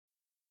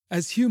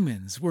As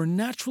humans, we're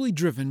naturally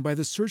driven by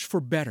the search for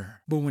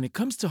better. But when it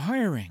comes to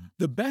hiring,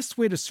 the best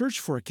way to search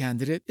for a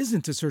candidate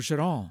isn't to search at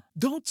all.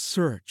 Don't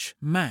search,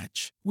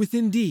 match with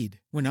Indeed.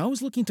 When I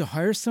was looking to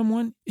hire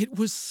someone, it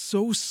was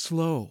so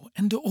slow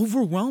and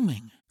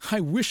overwhelming.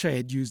 I wish I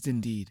had used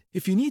Indeed.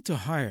 If you need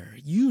to hire,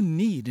 you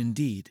need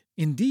Indeed.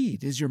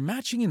 Indeed is your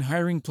matching and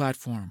hiring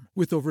platform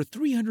with over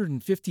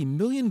 350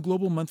 million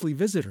global monthly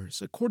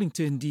visitors, according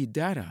to Indeed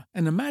data,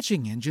 and a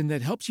matching engine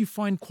that helps you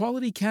find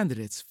quality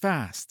candidates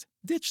fast.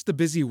 Ditch the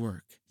busy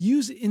work.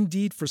 Use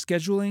Indeed for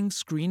scheduling,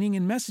 screening,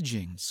 and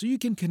messaging so you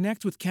can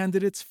connect with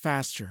candidates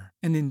faster.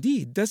 And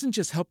Indeed doesn't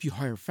just help you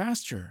hire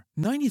faster.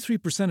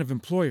 93% of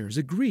employers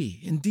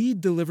agree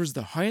Indeed delivers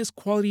the highest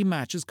quality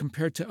matches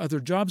compared to other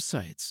job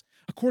sites,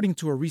 according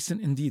to a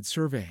recent Indeed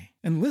survey.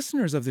 And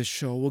listeners of this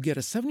show will get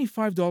a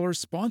 $75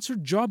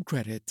 sponsored job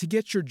credit to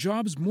get your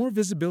jobs more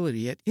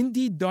visibility at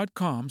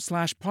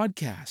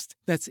Indeed.com/podcast.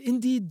 That's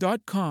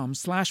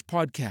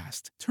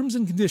Indeed.com/podcast. Terms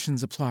and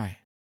conditions apply.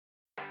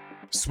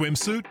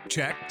 Swimsuit?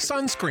 Check.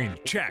 Sunscreen?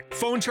 Check.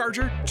 Phone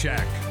charger?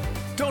 Check.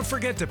 Don't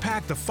forget to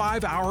pack the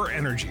 5-Hour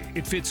Energy.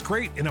 It fits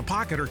great in a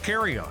pocket or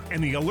carry-on,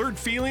 and the alert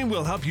feeling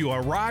will help you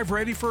arrive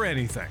ready for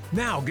anything.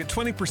 Now get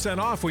 20%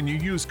 off when you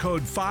use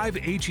code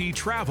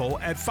 5HETRAVEL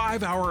at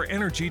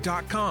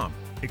 5hourenergy.com.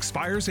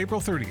 Expires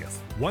April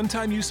 30th.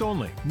 One-time use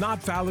only.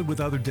 Not valid with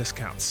other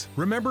discounts.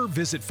 Remember,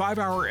 visit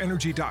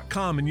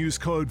 5hourenergy.com and use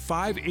code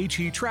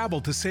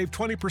 5HETRAVEL to save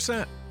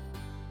 20%.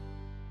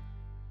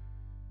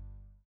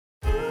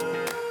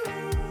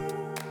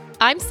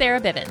 I'm Sarah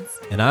Bivens.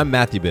 And I'm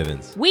Matthew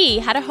Bivens. We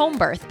had a home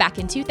birth back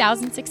in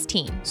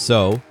 2016.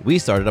 So we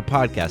started a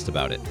podcast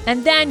about it.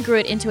 And then grew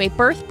it into a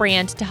birth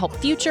brand to help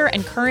future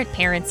and current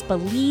parents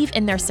believe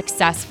in their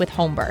success with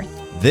home birth.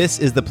 This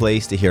is the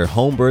place to hear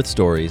home birth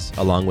stories,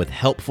 along with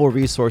helpful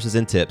resources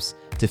and tips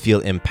to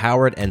feel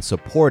empowered and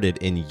supported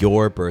in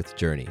your birth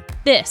journey.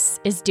 This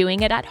is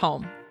Doing It at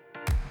Home.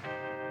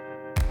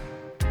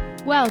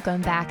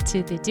 Welcome back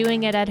to the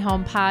Doing It at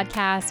Home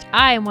podcast.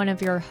 I am one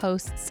of your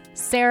hosts,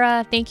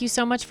 Sarah. Thank you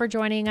so much for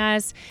joining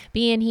us,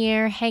 being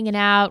here, hanging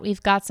out.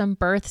 We've got some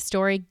birth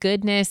story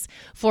goodness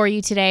for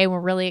you today.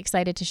 We're really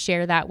excited to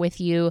share that with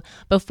you.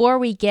 Before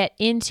we get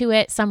into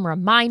it, some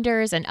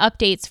reminders and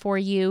updates for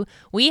you.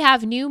 We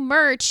have new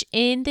merch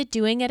in the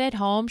Doing It at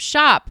Home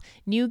shop.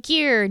 New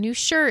gear, new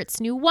shirts,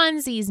 new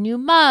onesies, new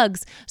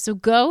mugs. So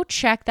go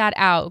check that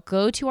out.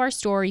 Go to our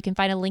store. You can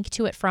find a link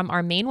to it from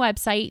our main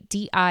website,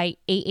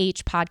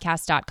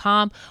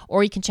 diahpodcast.com,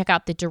 or you can check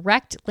out the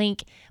direct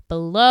link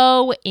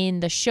below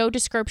in the show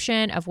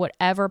description of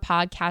whatever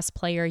podcast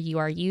player you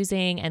are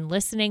using and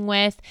listening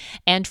with.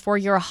 And for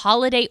your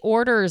holiday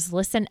orders,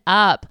 listen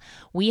up.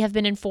 We have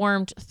been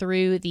informed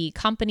through the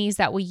companies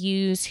that we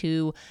use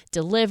who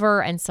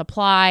deliver and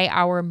supply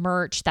our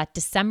merch that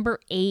December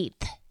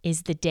 8th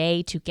is the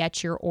day to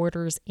get your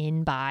orders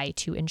in by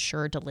to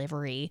ensure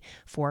delivery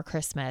for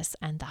Christmas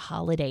and the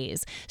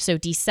holidays. So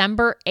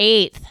December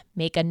 8th,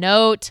 make a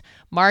note,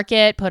 mark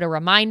it, put a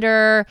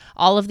reminder,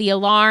 all of the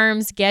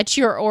alarms, get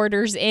your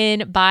orders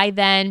in by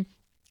then,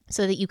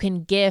 so that you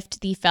can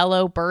gift the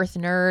fellow birth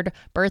nerd,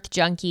 birth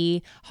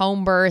junkie,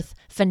 home birth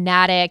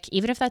fanatic,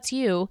 even if that's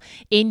you,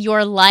 in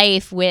your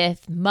life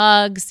with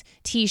mugs,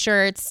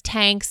 t-shirts,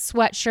 tanks,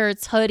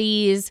 sweatshirts,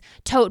 hoodies,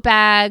 tote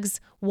bags,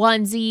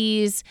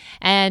 onesies,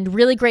 and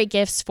really great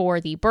gifts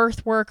for the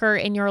birth worker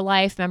in your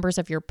life, members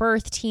of your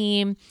birth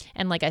team.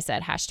 And like I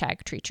said,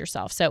 hashtag treat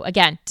yourself. So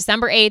again,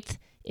 December 8th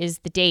is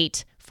the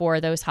date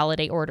for those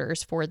holiday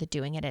orders for the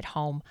Doing It at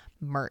Home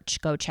merch.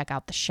 Go check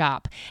out the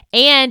shop.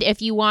 And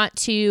if you want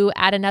to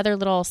add another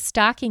little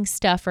stocking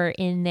stuffer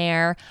in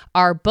there,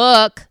 our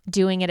book,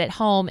 Doing It at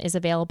Home, is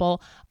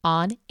available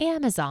on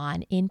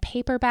Amazon in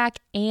paperback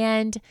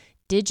and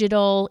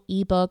digital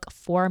ebook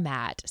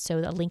format.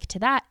 So the link to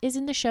that is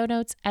in the show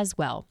notes as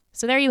well.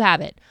 So there you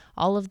have it.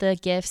 All of the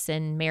gifts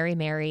and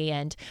Merry.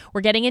 And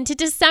we're getting into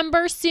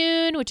December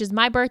soon, which is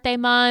my birthday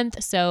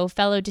month. So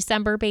fellow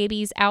December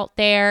babies out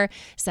there,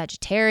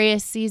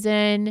 Sagittarius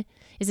season.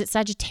 Is it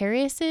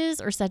Sagittarius's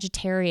or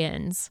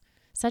Sagittarians?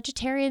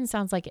 Sagittarian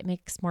sounds like it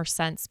makes more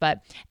sense.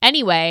 But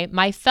anyway,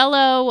 my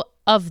fellow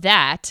of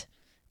that,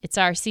 it's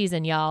our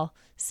season, y'all.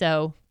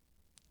 So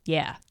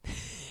yeah.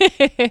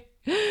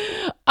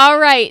 All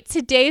right,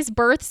 today's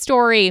birth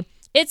story.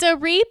 It's a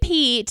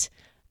repeat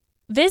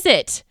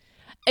visit,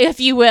 if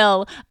you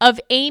will,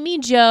 of Amy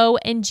Jo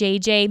and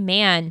JJ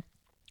Mann.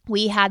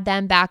 We had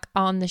them back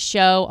on the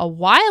show a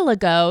while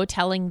ago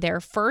telling their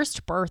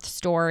first birth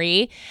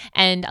story,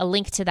 and a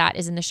link to that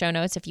is in the show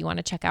notes if you want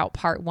to check out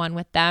part 1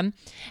 with them.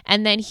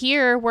 And then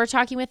here we're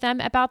talking with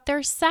them about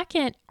their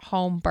second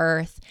home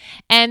birth.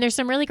 And there's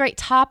some really great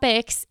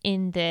topics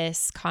in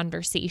this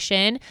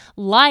conversation,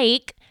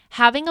 like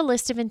having a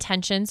list of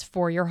intentions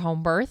for your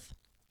home birth,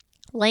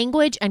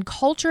 language and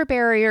culture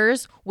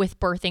barriers with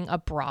birthing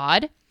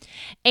abroad,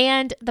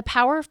 and the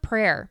power of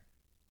prayer,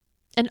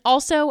 and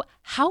also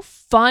how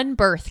fun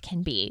birth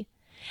can be.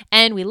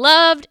 And we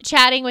loved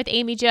chatting with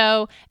Amy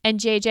Jo and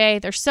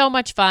JJ. They're so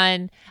much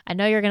fun. I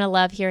know you're going to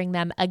love hearing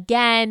them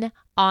again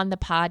on the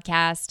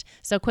podcast.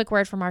 So quick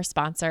word from our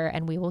sponsor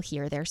and we will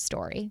hear their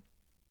story.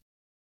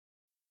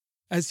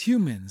 As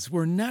humans,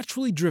 we're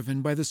naturally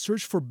driven by the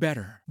search for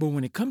better. But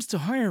when it comes to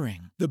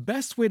hiring, the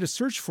best way to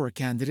search for a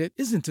candidate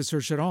isn't to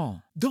search at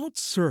all. Don't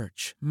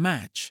search,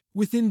 match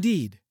with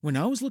Indeed. When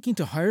I was looking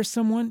to hire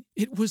someone,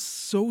 it was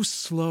so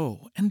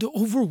slow and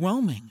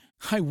overwhelming.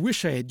 I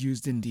wish I had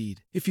used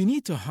Indeed. If you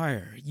need to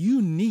hire,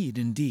 you need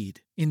Indeed.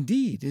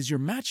 Indeed is your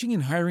matching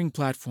and hiring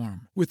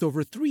platform with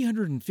over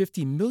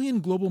 350 million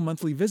global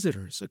monthly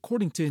visitors,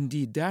 according to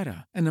Indeed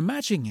data, and a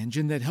matching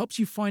engine that helps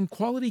you find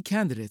quality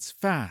candidates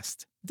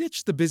fast.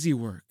 Ditch the busy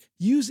work.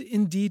 Use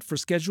Indeed for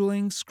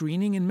scheduling,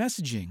 screening, and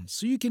messaging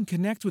so you can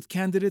connect with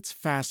candidates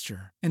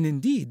faster. And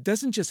Indeed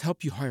doesn't just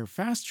help you hire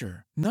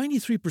faster.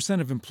 93%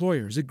 of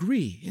employers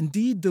agree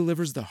Indeed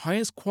delivers the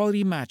highest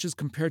quality matches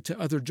compared to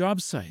other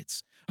job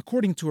sites,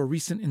 according to a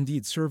recent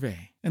Indeed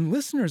survey. And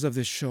listeners of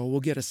this show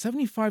will get a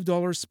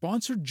 $75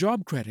 sponsored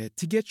job credit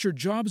to get your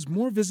jobs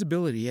more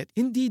visibility at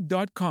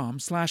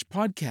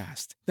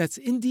Indeed.com/podcast. That's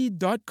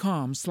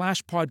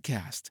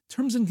Indeed.com/podcast.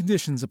 Terms and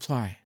conditions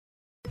apply.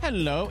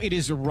 Hello, it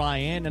is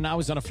Ryan, and I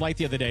was on a flight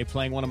the other day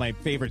playing one of my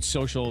favorite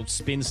social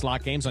spin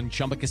slot games on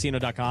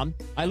ChumbaCasino.com.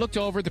 I looked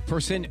over at the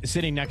person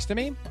sitting next to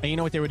me, and you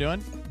know what they were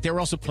doing? They were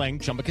also playing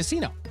Chumba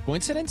Casino.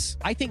 Coincidence?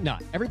 I think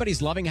not.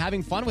 Everybody's loving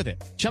having fun with it.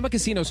 Chumba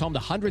Casino is home to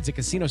hundreds of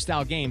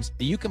casino-style games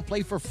that you can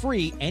play for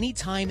free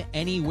anytime,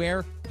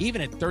 anywhere,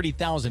 even at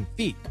 30,000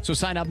 feet. So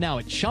sign up now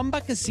at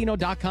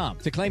ChumbaCasino.com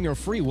to claim your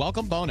free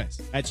welcome bonus.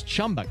 That's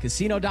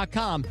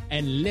ChumbaCasino.com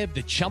and live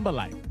the Chumba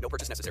life. No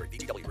purchase necessary.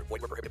 VGW. Void where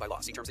prohibited by law.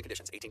 See terms and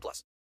conditions.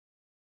 18+.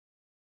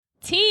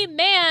 Team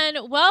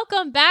Man,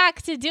 welcome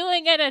back to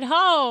Doing It at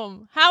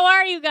Home. How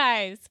are you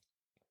guys?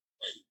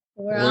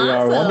 We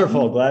are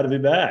wonderful. Glad to be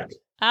back.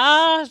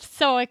 Oh,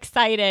 so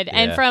excited. Yeah.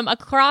 And from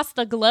across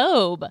the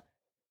globe.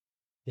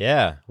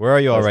 Yeah. Where are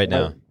you all right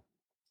now?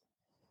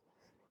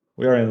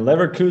 We are in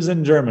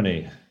Leverkusen,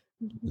 Germany.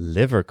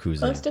 Leverkusen.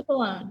 Close to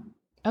Cologne.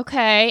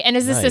 Okay. And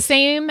is this the Nice.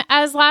 same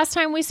as last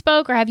time we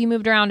spoke, or have you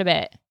moved around a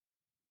bit?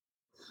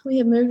 We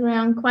have moved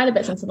around quite a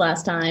bit since the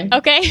last time.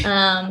 Okay.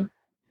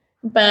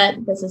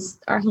 But this is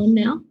our home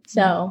now.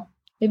 So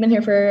we've been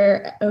here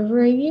for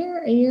over a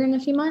year and a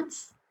few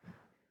months.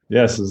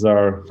 Yes, this is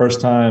our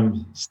first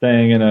time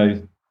staying in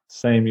a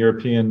same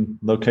European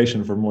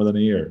location for more than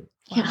a year.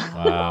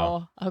 Yeah.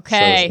 Wow. So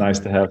Okay. it's nice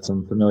to have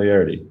some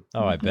familiarity.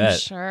 Oh, I I'm bet.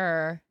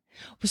 sure.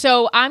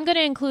 So I'm going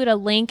to include a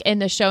link in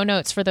the show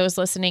notes for those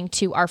listening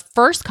to our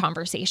first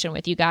conversation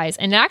with you guys.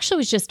 And it actually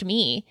was just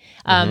me.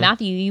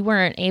 Matthew, you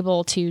weren't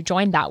able to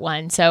join that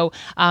one. So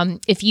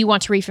if you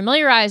want to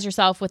refamiliarize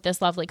yourself with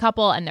this lovely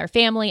couple and their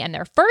family and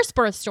their first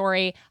birth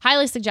story,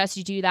 highly suggest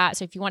you do that.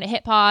 So if you want to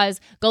hit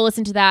pause, go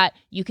listen to that,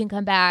 you can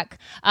come back.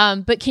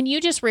 But can you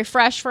just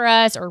refresh for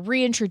us or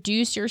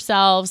reintroduce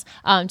yourselves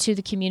to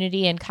the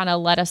community and kind of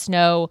let us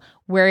know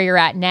where you're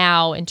at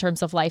now in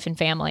terms of life and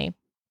family?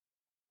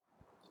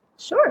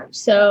 Sure.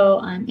 So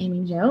I'm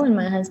Amy Jo and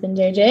my husband,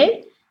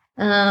 JJ.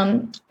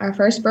 Our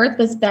first birth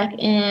was back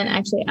in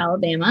actually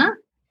Alabama,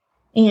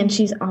 and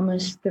she's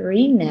almost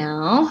 3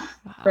 now,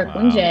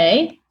 Brooklyn Wow.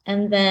 J.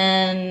 And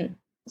then,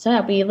 so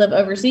yeah, we live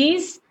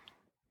overseas,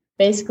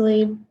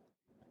 basically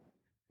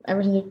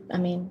ever since,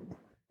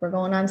 we're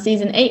going on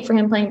season 8 for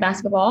him playing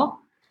basketball.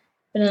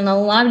 Been in a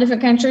lot of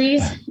different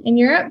countries in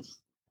Europe.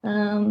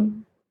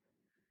 I'm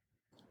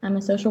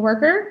a social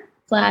worker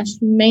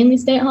 / mainly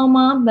stay-at-home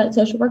mom, but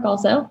social work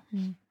also.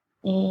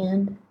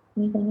 And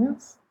anything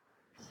else?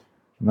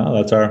 No,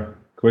 that's our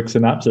quick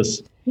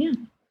synopsis. Yeah.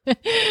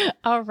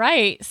 All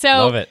right. So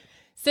Love it.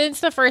 since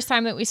the first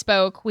time that we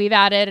spoke, we've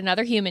added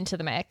another human to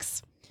the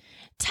mix.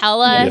 Tell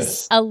us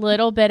Yes. a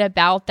little bit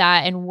about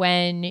that and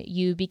when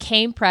you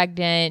became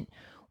pregnant.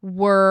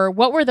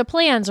 What were the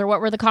plans or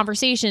what were the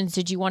conversations?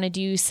 Did you want to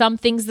do some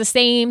things the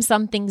same,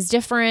 some things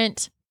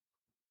different?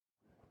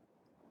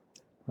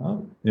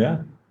 Oh,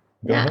 yeah.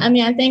 Go Yeah, ahead.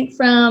 I think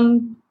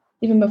from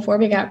even before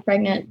we got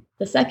pregnant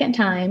the second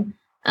time,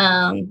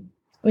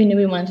 we knew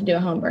we wanted to do a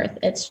home birth.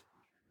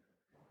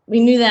 We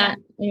knew that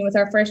with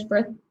our first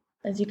birth,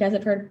 as you guys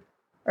have heard,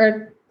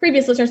 or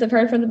previous listeners have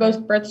heard from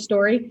the birth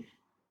story,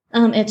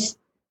 it's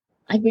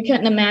like we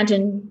couldn't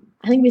imagine.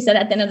 I think we said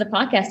at the end of the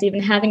podcast,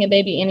 even having a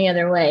baby any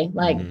other way.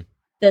 Like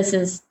this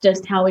is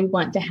just how we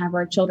want to have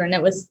our children.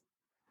 It was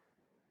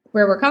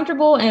where we're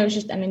comfortable, and it was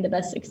just, the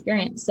best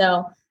experience.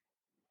 So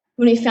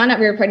when we found out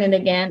we were pregnant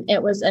again,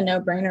 it was a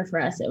no-brainer for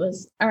us. It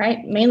was, all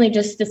right, mainly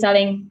just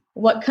deciding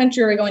what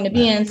country we're going to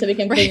be in so we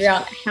can figure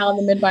out how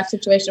the midwife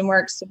situation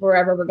works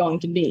wherever we're going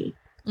to be.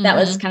 That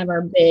was kind of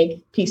our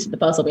big piece of the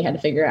puzzle we had to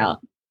figure out.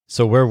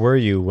 So where were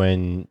you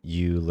when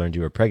you learned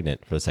you were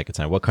pregnant for the second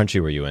time? What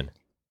country were you in?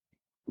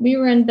 We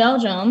were in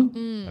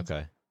Belgium,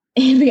 Okay.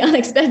 and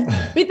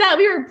we thought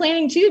we were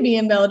planning to be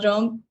in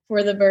Belgium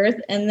for the birth.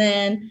 And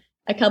then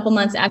a couple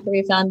months after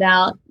we found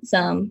out,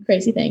 some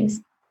crazy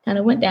things kind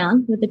of went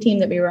down with the team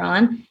that we were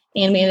on,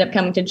 and we ended up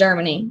coming to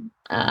Germany.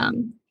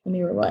 And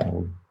we were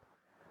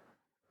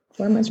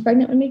 4 months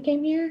pregnant when we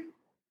came here.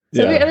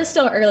 So Yeah. it was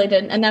still early,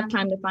 enough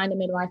time to find a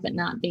midwife and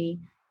not be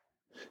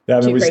Yeah,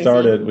 I mean, too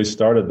crazy. we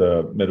started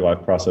the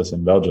midwife process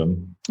in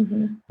Belgium,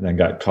 and then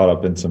got caught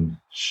up in some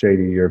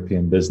shady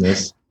European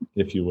business,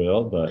 if you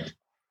will. But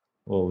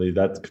we'll leave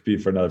that to be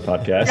for another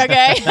podcast.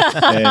 Okay.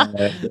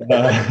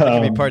 That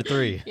could be part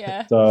 3.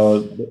 Yeah.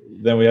 So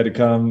then we had to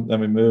come. Then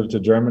we moved to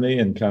Germany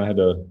and kind of had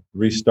to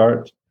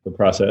restart the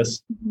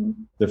process,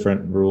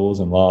 different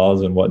rules and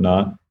laws and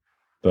whatnot.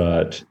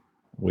 But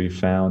we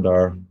found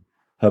our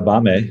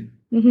Hebamme.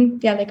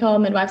 Yeah, they call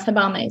midwives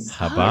Hebames.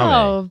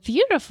 Oh,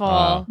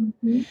 beautiful.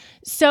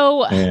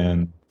 So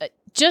And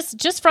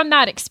just from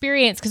that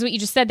experience, because what you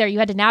just said there, you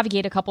had to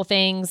navigate a couple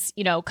things,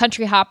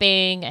 country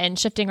hopping and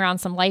shifting around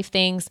some life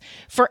things.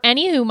 For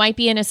any who might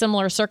be in a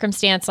similar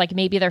circumstance, like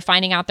maybe they're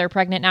finding out they're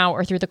pregnant now,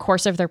 or through the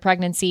course of their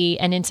pregnancy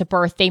and into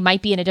birth, they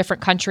might be in a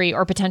different country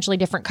or potentially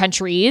different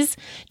countries.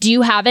 Do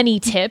you have any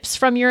tips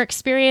from your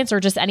experience, or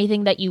just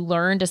anything that you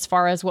learned as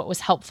far as what was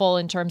helpful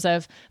in terms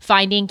of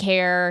finding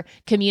care,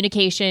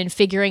 communication,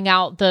 figuring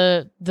out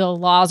the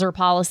laws or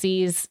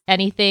policies,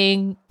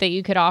 anything that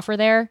you could offer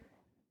there?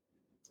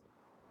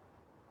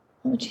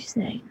 What would you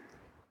say?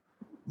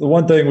 the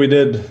one thing we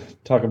did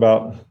talk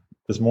about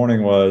this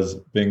morning was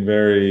being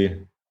very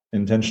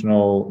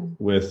intentional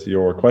with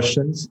your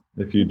questions.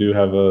 If you do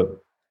have a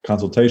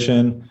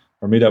consultation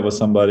or meet up with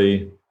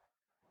somebody,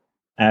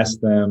 ask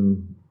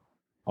them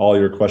all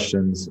your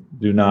questions.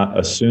 Do not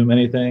assume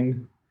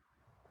anything,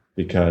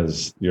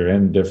 because you're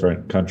in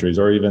different countries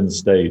or even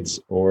states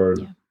or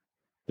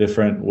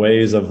different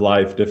ways of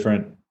life,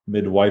 different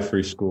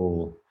midwifery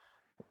school,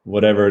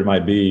 whatever it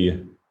might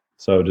be.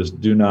 So just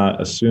do not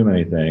assume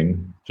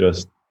anything.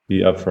 Just be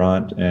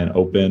upfront and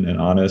open and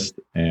honest.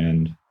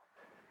 And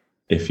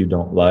if you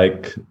don't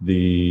like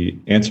the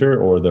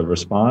answer or the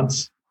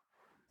response,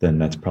 then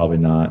that's probably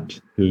not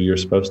who you're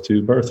supposed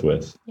to birth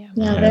with. Yeah,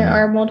 there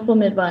are multiple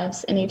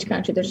midwives in each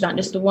country. There's not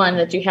just one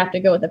that you have to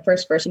go with the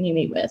first person you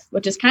meet with,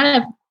 which is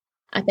kind of,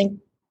 I think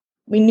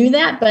we knew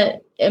that,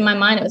 but in my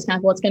mind, it was kind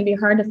of, well, it's going to be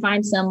hard to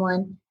find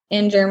someone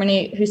in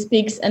Germany who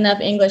speaks enough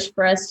English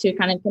for us to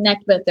kind of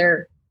connect with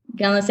or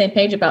get on the same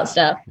page about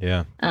stuff.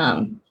 Yeah.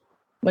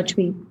 Which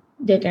we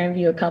did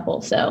interview a couple.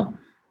 So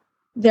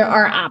there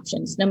are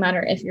options, no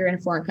matter if you're in a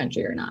foreign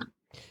country or not.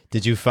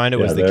 Did you find it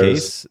was the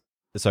case?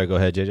 Sorry, go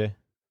ahead, JJ.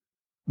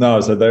 No,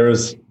 so there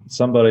is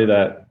somebody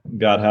that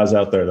God has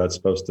out there that's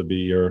supposed to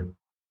be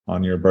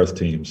on your birth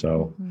team.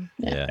 So,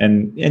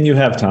 and you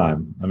have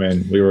time. I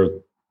mean, we were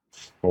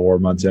 4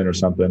 months in or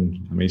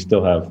something. I mean, you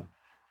still have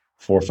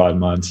 4 or 5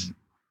 months.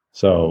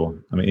 So,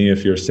 I mean, even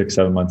if you're 6,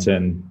 7 months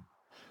in,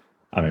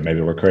 I mean,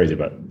 maybe we're crazy,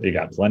 but you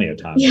got plenty of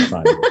time to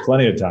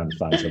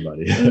find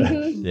somebody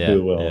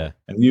who will. Yeah.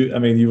 And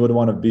you would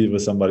want to be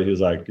with somebody who's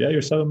like, yeah,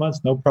 you're 7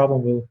 months, no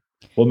problem.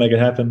 We'll make it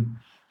happen.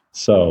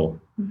 So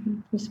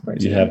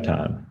you have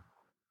time.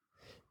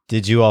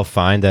 Did you all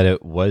find that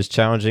it was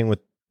challenging with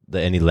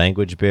any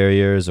language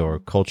barriers or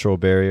cultural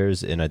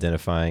barriers in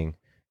identifying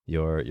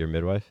your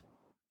midwife?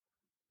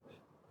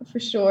 For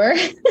sure.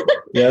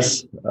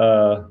 Yes.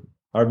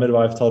 Our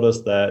midwife told us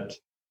that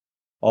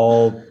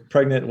all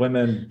pregnant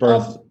women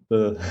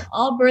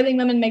all birthing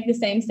women make the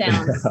same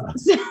sounds.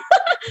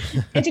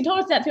 And she told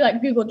us that through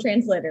like Google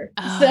Translator.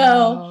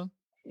 So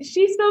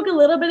she spoke a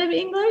little bit of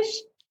English.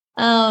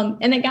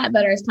 And it got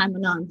better as time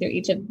went on through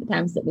each of the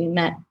times that we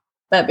met.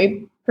 But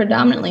we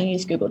predominantly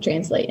use Google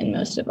Translate in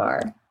most of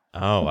our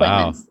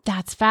appointments. Wow.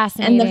 That's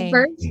fascinating.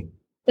 And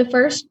the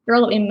first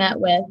girl that we met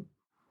with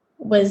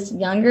was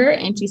younger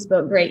and she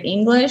spoke great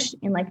English.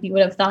 And like you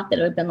would have thought that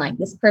it would have been like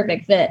this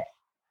perfect fit.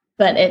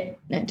 But it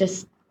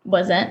just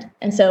wasn't.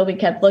 And so we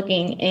kept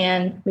looking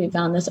and we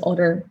found this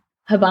older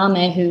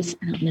Hebamme who's,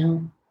 I don't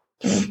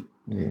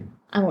know,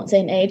 I won't say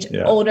an age,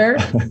 older.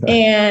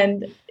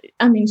 And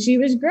I mean, she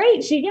was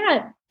great.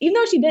 Even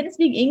though she didn't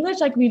speak English,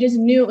 like we just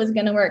knew it was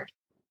going to work.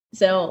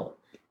 So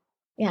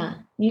yeah,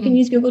 you can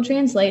use Google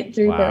Translate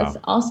through birth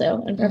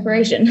also in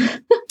preparation.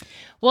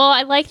 Well,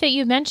 I like that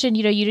you mentioned,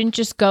 you didn't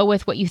just go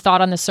with what you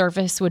thought on the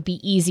surface would be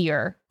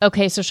easier.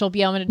 Okay, so she'll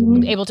be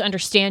able to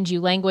understand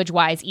you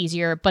language-wise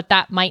easier, but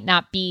that might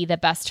not be the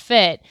best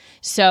fit.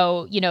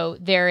 So,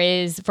 there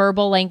is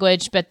verbal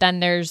language, but then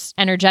there's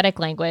energetic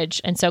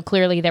language. And so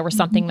clearly there was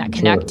something that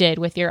connected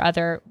with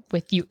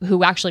you,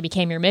 who actually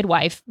became your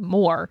midwife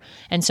more.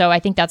 And so I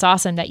think that's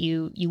awesome that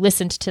you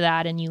listened to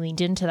that and you leaned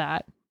into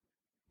that.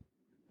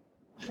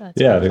 I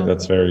think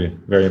that's very,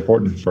 very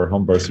important for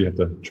home births. You have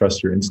to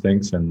trust your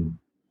instincts and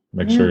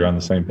make sure you're on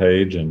the same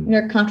page and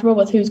you're comfortable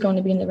with who's going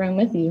to be in the room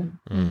with you.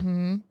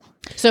 Mm-hmm.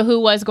 So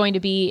who was going to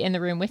be in the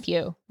room with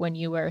you when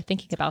you were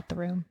thinking about the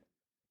room?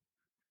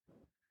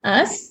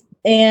 Us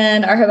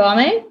and our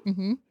Hebamme.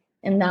 Mm-hmm.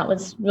 And that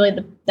was really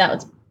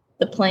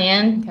the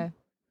plan. Okay.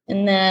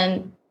 And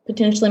then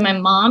potentially my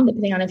mom,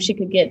 depending on if she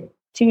could get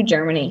to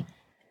Germany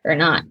or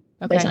not,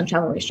 based on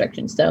travel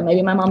restrictions. So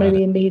maybe my mom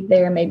would be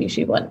there, maybe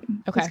she wouldn't.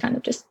 Okay. It's kind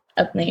of just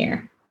up in the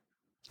air.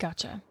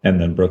 Gotcha.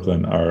 And then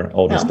Brooklyn, our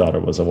oldest daughter,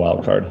 was a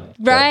wild card.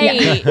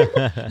 Right.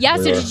 Yeah.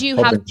 So did you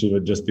have? She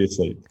would just be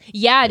asleep.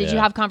 Yeah. Did you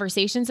have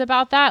conversations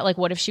about that? Like,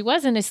 what if she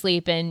wasn't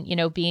asleep and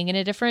being in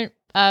a different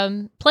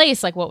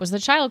place? Like, what was the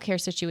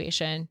childcare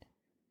situation?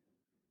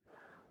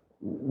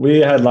 we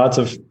had lots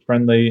of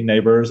friendly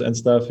neighbors and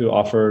stuff who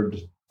offered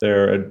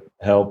their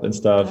help and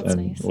stuff. That's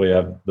and nice. we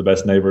have the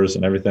best neighbors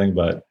and everything,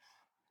 but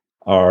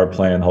our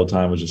plan the whole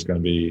time was just going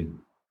to be,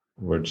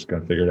 we're just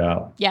going to figure it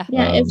out. Yeah.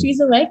 Yeah, if she's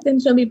awake, then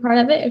she'll be part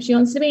of it. If she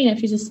wants to be, and if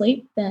she's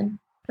asleep, then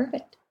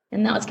perfect.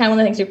 And that was kind of one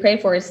of the things we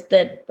prayed for, is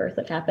that birth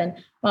would happen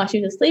while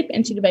she was asleep,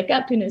 and she'd wake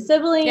up to a new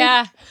sibling.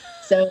 Yeah.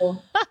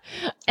 So,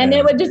 and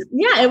it would just,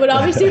 it would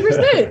all be super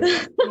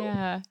smooth.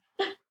 Yeah.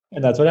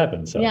 And that's what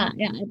happened. So Yeah,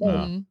 it did.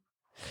 Mhm.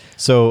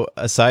 So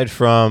aside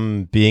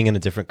from being in a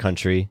different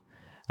country,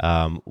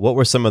 what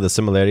were some of the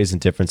similarities and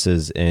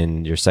differences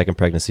in your second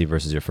pregnancy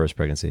versus your first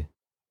pregnancy?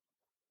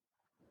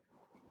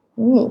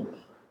 Ooh,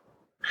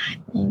 I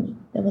think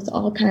it was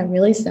all kind of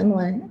really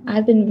similar.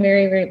 I've been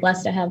very, very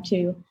blessed to have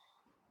two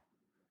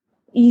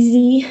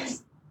easy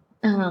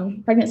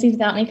pregnancies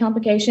without any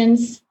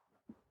complications.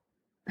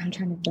 I'm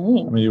trying to I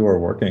think. mean, you were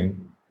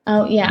working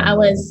Oh yeah, I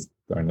was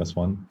during this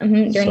one.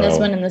 during this So-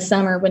 one in the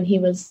summer when he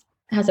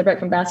has a break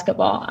from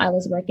basketball. I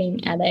was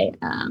working at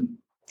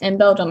in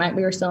Belgium.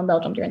 We were still in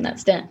Belgium during that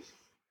stint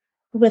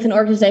with an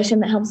organization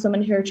that helps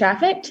women who are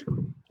trafficked.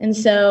 And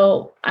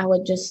so I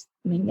was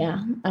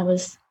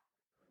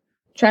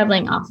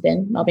traveling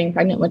often while being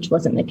pregnant, which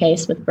wasn't the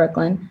case with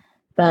Brooklyn,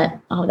 but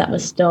that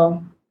was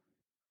still,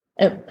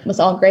 it was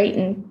all great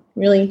and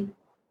really,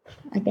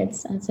 I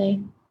guess I'd say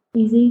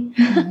easy.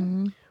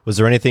 Mhm. Was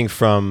there anything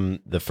from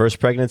the first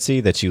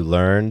pregnancy that you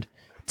learned,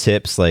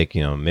 tips like,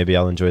 maybe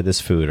I'll enjoy this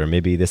food or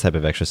maybe this type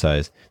of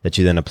exercise, that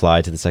you then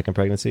applied to the second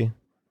pregnancy?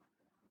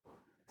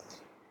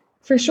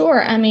 For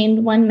sure. I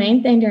mean, one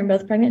main thing during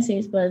both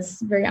pregnancies was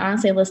very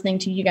honestly listening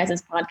to you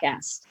guys'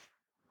 podcast.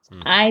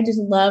 I just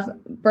love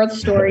birth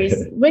stories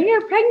when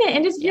you're pregnant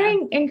and just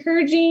hearing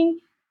encouraging,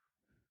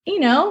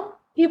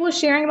 people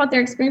sharing about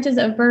their experiences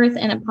of birth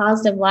in a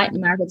positive light, no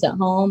matter if it's at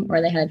home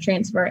or they had a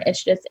transfer.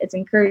 It's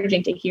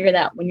encouraging to hear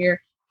that when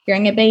you're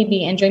hearing a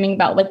baby and dreaming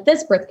about what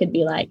this birth could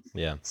be like.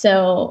 Yeah.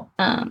 So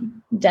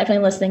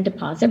definitely listening to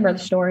positive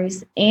birth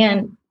stories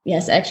and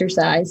yes,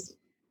 exercise,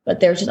 but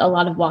there's just a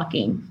lot of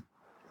walking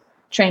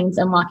trains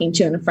and walking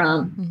to and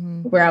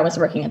from where I was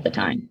working at the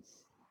time.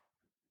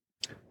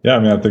 Yeah, I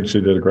mean, I think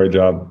she did a great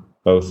job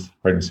both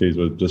pregnancies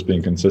with just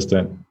being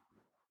consistent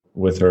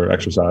with her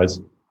exercise.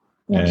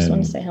 Yeah, I just want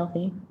And, to stay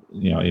healthy.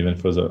 Even if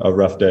it was a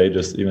rough day,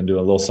 just even do a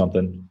little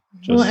something.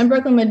 Well, and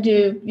Brooklyn would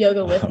do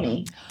yoga with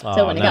me. So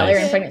Oh, when it got later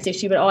in nice. pregnancy,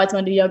 she would always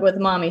want to do yoga with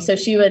mommy. So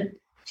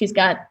she's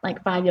got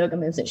like 5 yoga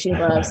moves that she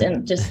loves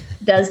and just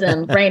does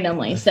them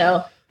randomly.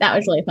 So that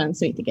was really fun and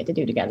sweet to get to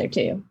do together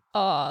too.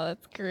 Oh,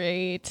 that's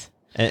great.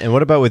 And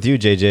what about with you,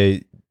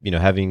 JJ?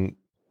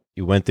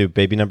 You went through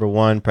baby number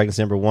one,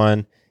 pregnancy number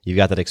one. You've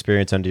got that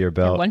experience under your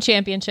belt. One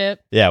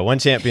championship. Yeah, one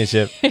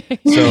championship.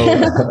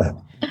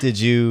 So did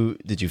you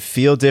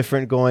feel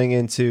different going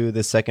into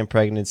the second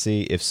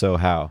pregnancy? If so,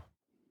 how?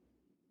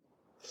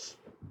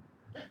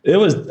 It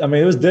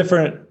was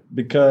different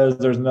because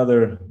there's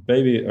another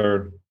baby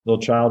or little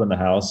child in the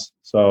house.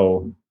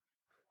 So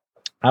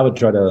I would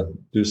try to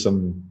do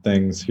some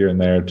things here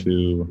and there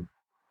to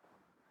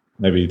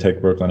maybe take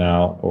Brooklyn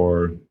out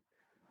or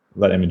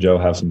let Amy Jo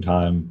have some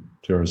time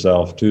to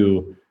herself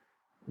to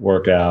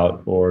work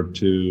out or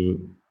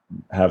to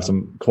have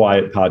some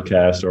quiet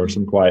podcast or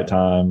some quiet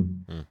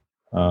time,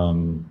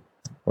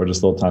 or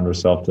just a little time to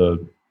herself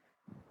to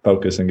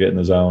focus and get in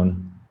the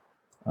zone.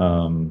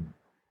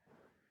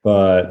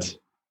 But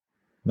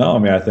no, I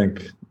mean, I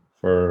think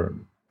for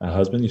a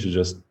husband, you should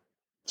just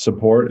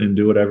support and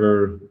do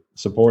whatever,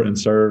 support and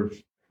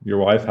serve your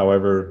wife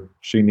however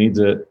she needs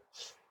it.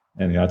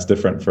 And it's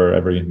different for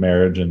every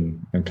marriage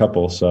and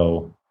couple.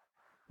 So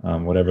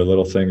whatever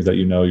little things that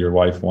your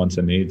wife wants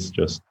and needs,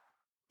 just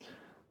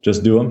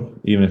do them,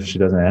 even if she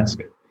doesn't ask.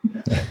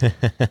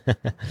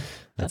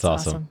 That's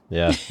awesome.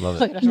 Yeah,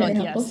 love it. Very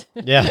helpful.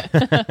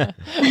 Yeah.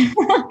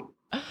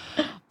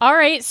 All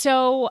right.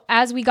 So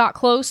as we got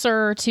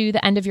closer to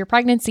the end of your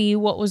pregnancy,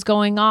 what was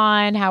going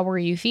on? How were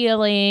you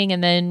feeling?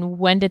 And then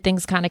when did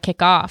things kind of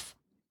kick off?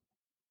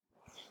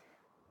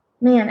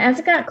 Man, as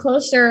it got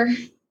closer,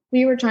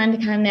 we were trying to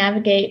kind of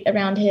navigate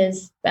around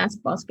his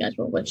basketball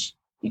schedule, which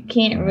you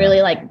can't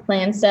really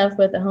plan stuff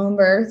with a home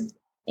birth,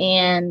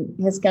 and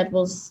his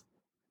schedule's,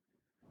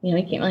 he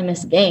can't really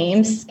miss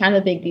games. It's kind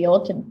of a big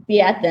deal to be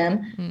at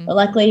them. But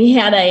luckily he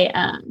had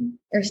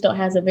or still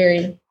has a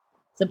very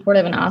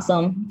supportive and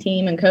awesome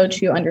team and coach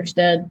who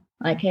understood,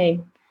 hey,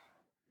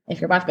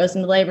 if your wife goes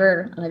into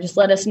labor, just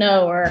let us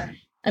know. Or,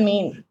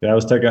 yeah, I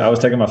was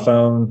taking my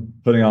phone,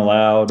 putting on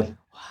loud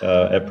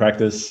at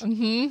practice,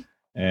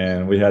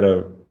 and we had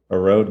a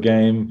road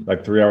game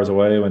 3 hours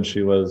away when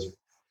she was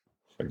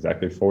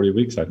exactly 40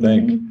 weeks, I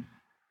think.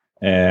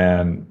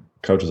 And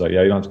coach was like,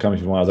 yeah, you don't have to come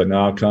if you want. I was like,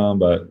 no, I'll come,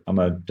 but I'm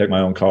going to take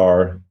my own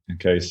car in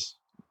case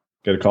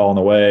get a call on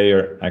the way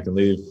or I can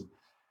leave.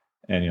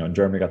 And, in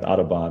Germany got the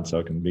Autobahn, so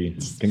it can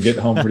get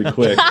home pretty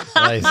quick.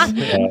 Nice.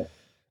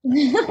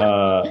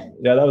 Yeah,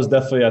 that was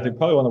definitely, I think,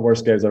 probably one of the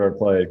worst games I've ever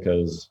played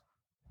because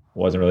I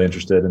wasn't really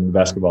interested in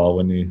basketball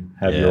when you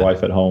have your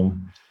wife at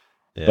home.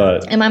 Yeah.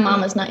 But and my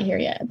mom is not here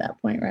yet at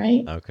that point,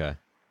 right? Okay.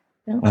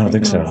 I don't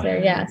think no so. one's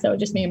there. Yeah, so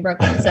just me and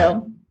Brooklyn.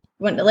 So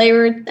went to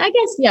labor. I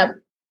guess, yeah,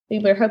 we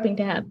were hoping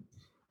to have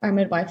our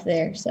midwife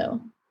there.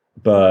 So,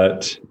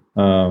 But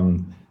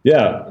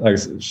yeah, like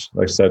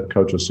I said,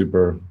 coach was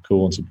super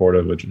cool and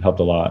supportive, which helped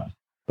a lot.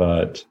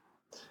 But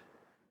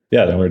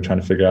yeah, then we were trying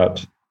to figure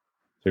out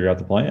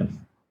the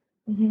plan.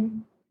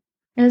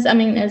 As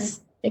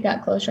it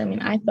got closer,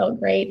 I felt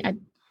great.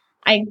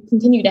 I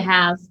continue to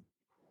have,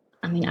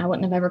 I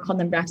wouldn't have ever called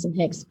them Braxton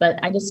Hicks, but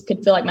I just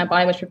could feel like my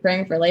body was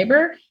preparing for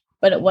labor,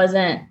 but it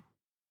wasn't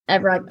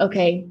ever like,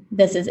 okay,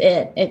 this is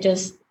it. It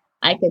just,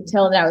 I could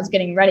tell that I was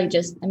getting ready.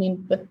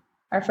 With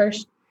our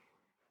first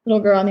little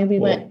girl,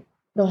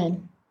 go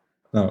ahead.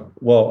 No,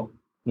 well,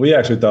 we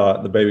actually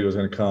thought the baby was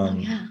going to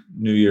come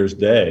New Year's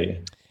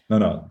Day.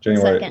 No,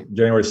 January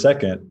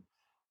 2nd,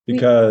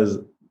 because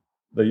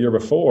the year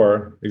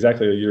before,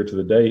 exactly a year to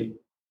the date,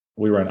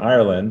 we were in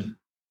Ireland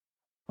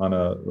on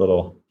a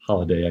little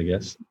holiday, I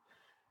guess.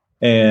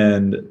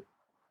 And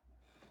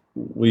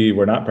we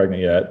were not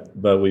pregnant yet,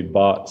 but we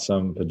bought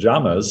some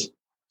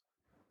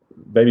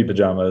baby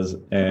pajamas,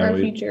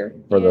 and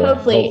for the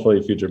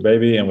hopefully future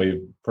baby, and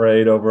we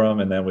prayed over them,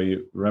 and then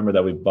we remembered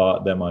that we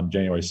bought them on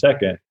January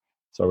 2nd.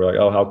 So we're like,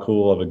 oh, how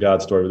cool of a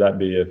God story would that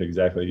be if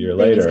exactly a year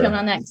later coming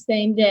on that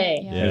same day.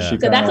 Yeah. So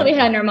that's what we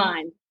had in our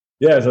mind.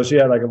 Yeah, so she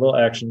had like a little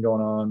action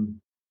going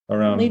on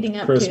around leading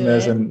up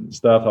Christmas to it and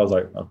stuff. I was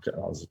like, okay, it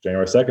was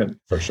January 2nd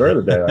for sure.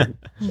 The day,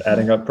 like,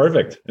 adding up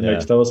perfect. It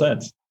makes total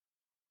sense.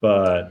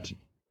 But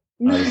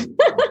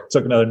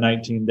took another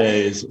 19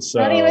 days. So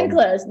not even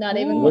close.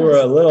 We were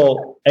a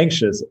little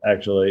anxious,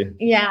 actually.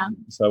 Yeah.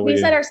 So we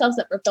set ourselves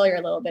up for failure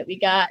a little bit. We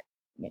got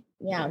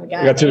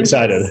too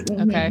excited.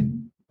 Okay.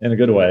 In a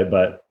good way,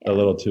 but a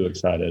little too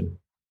excited.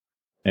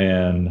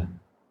 And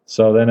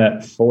so then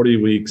at 40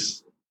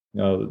 weeks,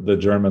 the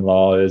German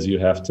law is you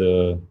have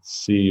to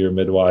see your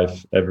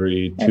midwife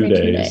every 2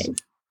 days.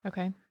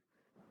 Okay.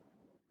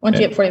 Once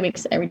you hit 40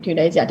 weeks, every 2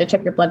 days, you have to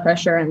check your blood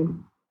pressure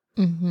and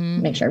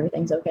make sure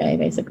everything's okay,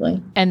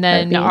 basically. And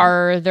then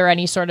are there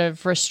any sort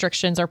of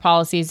restrictions or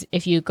policies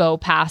if you go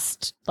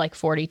past like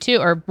 42,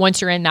 or once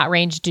you're in that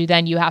range, do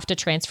then you have to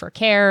transfer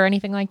care or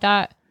anything like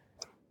that?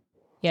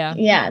 Yeah.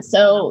 Yeah.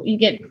 So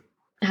you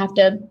have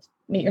to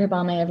meet your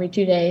Hebame every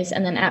 2 days.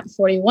 And then at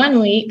 41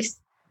 weeks,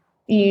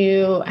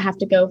 you have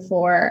to go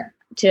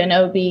to an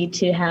OB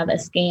to have a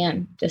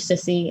scan just to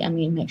see,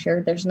 make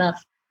sure there's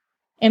enough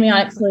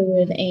amniotic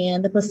fluid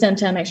and the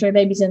placenta, make sure the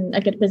baby's in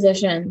a good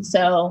position.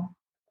 So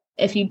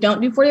if you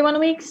don't do 41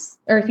 weeks,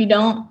 or if you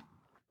don't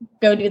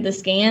go do the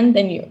scan,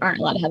 then you aren't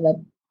allowed to have a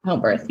home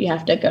birth. You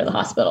have to go to the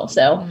hospital.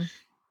 So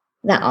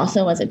that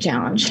also was a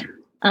challenge.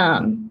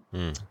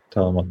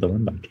 Tell them what the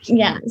one doctor said.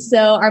 Yeah.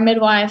 So our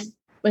midwife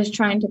was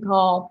trying to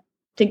call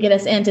to get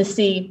us in to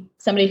see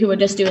somebody who would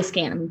just do a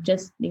scan,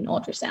 just an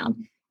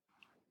ultrasound.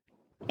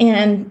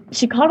 And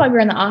she called while we were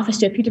in the office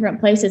to a few different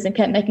places and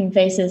kept making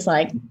faces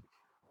like,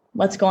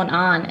 what's going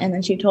on? And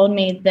then she told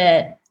me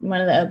that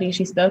one of the OBs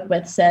she spoke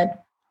with said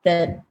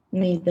that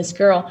this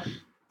girl,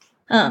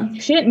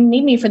 she didn't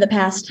need me for the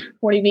past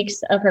 40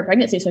 weeks of her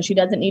pregnancy, so she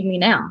doesn't need me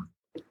now.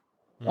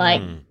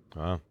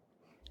 Wow.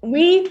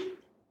 We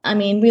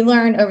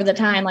learned over the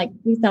time,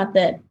 we thought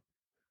that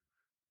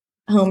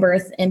home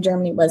birth in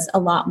Germany was a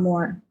lot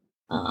more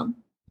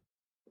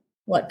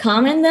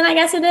common than I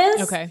guess it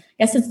is. Okay. I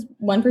guess it's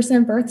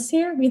 1% births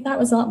here. We thought it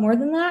was a lot more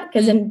than that,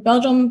 because in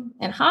Belgium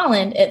and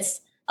Holland, it's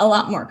a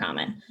lot more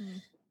common,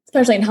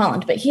 especially in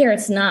Holland, but here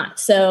it's not.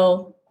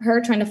 So her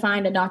trying to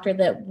find a doctor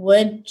that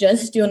would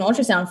just do an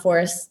ultrasound for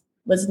us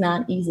was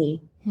not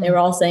easy. They were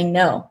all saying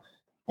no.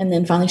 And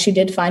then finally she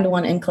did find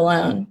one in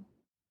Cologne.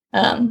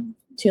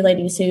 2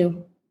 ladies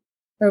who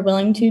were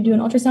willing to do an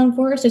ultrasound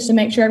for us just to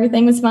make sure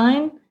everything was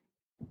fine.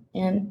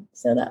 And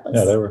so that was,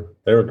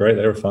 they were great.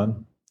 They were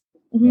fun.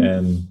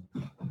 And,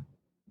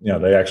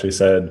 they actually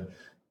said,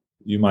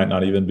 you might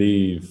not even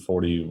be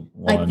 41.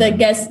 Like the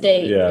guest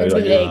date. Yeah.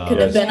 They could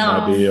have been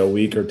off. Might be a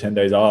week or 10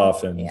 days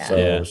off. And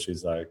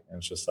she's like, and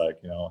it's just like,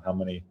 how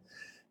many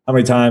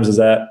times does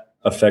that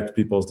affect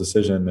people's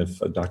decision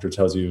if a doctor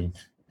tells you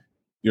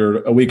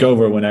you're a week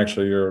over when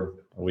actually you're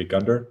a week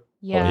under?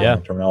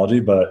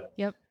 Terminology. But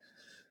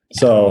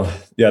so,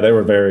 they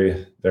were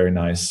very, very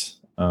nice.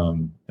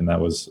 And that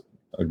was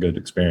a good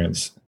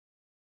experience.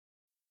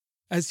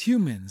 As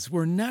humans,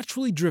 we're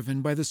naturally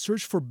driven by the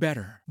search for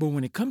better. But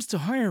when it comes to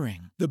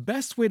hiring, the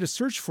best way to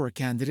search for a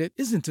candidate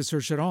isn't to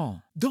search at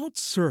all. Don't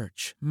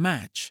search,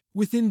 match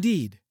with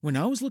Indeed. When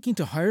I was looking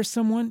to hire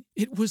someone,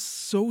 it was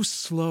so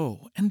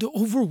slow and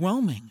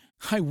overwhelming.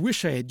 I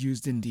wish I had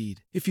used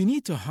Indeed. If you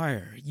need to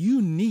hire,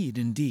 you need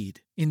Indeed.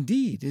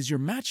 Indeed is your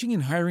matching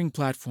and hiring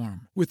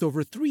platform with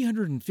over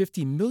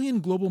 350 million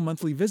global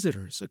monthly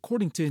visitors,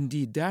 according to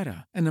Indeed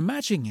data, and a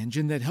matching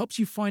engine that helps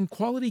you find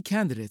quality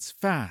candidates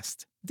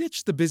fast.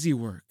 Ditch the busy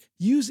work.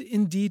 Use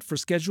Indeed for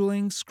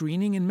scheduling,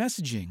 screening, and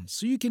messaging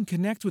so you can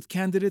connect with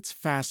candidates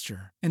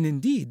faster. And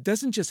Indeed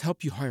doesn't just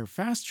help you hire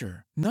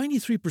faster.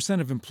 93%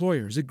 of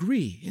employers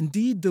agree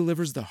Indeed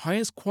delivers the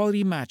highest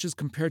quality matches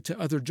compared to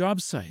other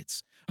job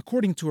sites.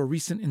 according to a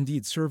recent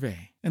Indeed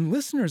survey. And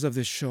listeners of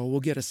this show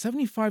will get a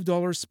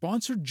 $75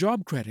 sponsored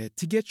job credit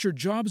to get your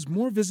jobs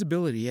more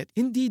visibility at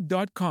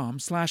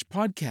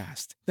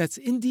Indeed.com/podcast. That's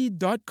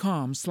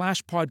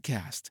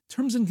Indeed.com/podcast.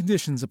 Terms and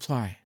conditions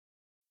apply.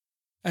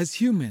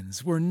 As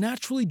humans, we're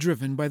naturally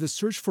driven by the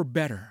search for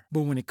better.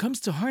 But when it comes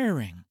to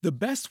hiring, the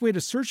best way to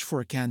search for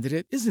a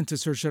candidate isn't to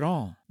search at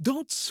all.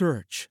 Don't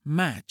search,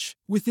 match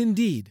with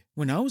Indeed.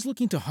 When I was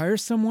looking to hire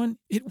someone,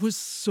 it was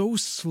so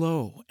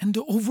slow and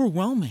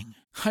overwhelming.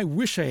 I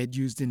wish I had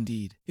used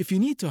Indeed. If you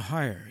need to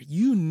hire,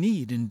 you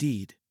need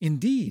Indeed.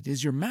 Indeed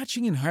is your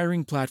matching and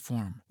hiring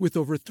platform with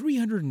over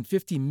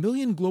 350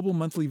 million global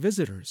monthly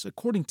visitors,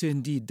 according to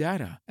Indeed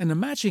data, and a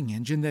matching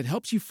engine that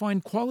helps you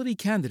find quality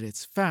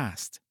candidates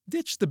fast.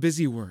 Ditch the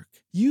busy work.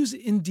 Use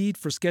Indeed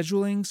for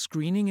scheduling,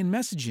 screening, and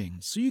messaging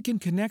so you can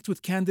connect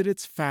with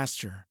candidates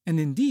faster.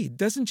 And Indeed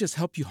doesn't just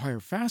help you hire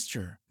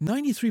faster.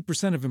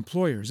 93% of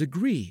employers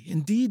agree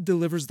Indeed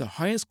delivers the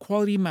highest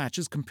quality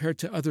matches compared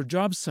to other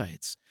job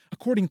sites,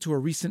 according to a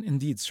recent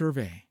Indeed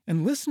survey.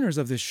 And listeners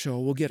of this show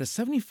will get a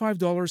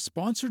 $75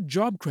 sponsored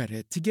job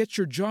credit to get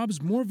your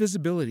jobs more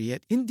visibility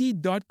at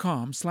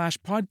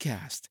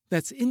Indeed.com/podcast.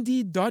 That's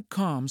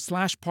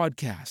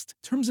Indeed.com/podcast.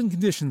 Terms and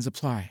conditions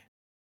apply.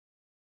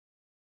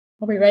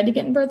 Are we ready to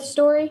get in birth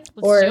story?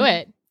 Let's do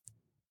it.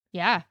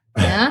 Yeah.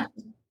 Yeah.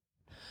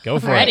 Go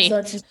for Ready.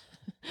 it.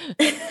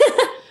 So,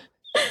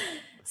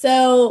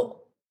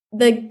 so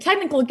the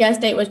technical guest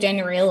date was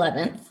January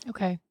 11th.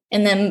 Okay.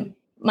 And then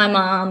my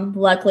mom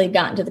luckily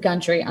got into the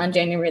country on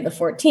January the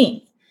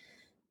 14th,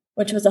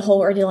 which was a whole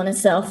ordeal in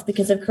itself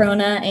because of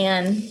Corona.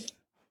 And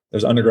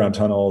There's an underground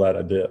tunnel that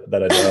I dug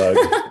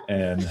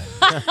and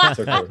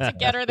took her To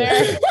get her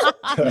there.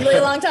 really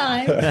long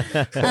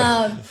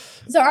time.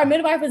 So our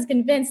midwife was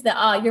convinced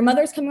that your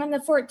mother's coming on the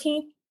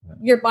 14th.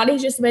 Your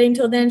body's just waiting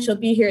till then. She'll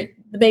be here.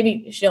 The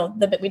baby,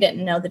 we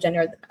didn't know the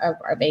gender of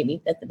our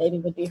baby, that the baby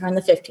would be here on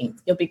the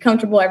 15th. You'll be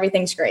comfortable.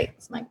 Everything's great.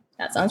 It's like,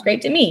 that sounds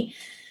great to me.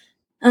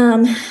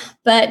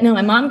 But no,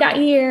 my mom got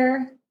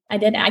here. I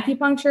did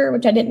acupuncture,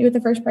 which I didn't do with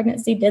the first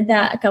pregnancy. Did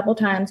that a couple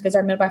times because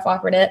our midwife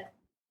offered it.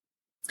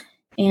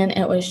 And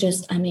it was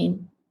just,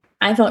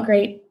 I felt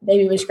great.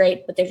 Baby was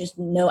great, but there's just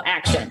no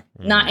action.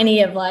 Not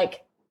any of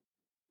like,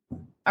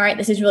 all right,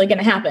 this is really going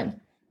to happen.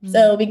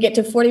 So we get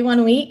to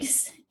 41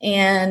 weeks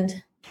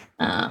and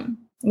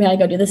we had to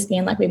go do the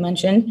scan like we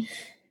mentioned.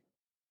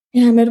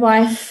 And our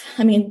midwife,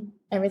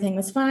 everything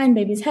was fine.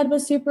 Baby's head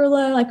was super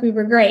low. Like we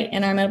were great.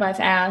 And our midwife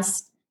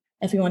asked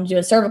if we wanted to do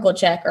a cervical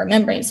check or a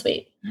membrane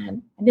sweep. I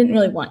didn't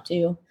really want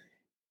to.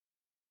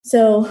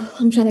 So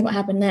I'm trying to think what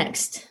happened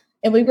next.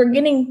 And we were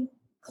getting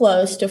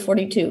close to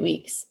 42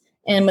 weeks.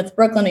 And with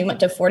Brooklyn, we went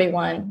to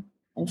 41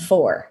 and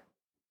 4.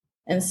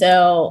 And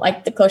so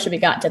like the closer we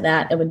got to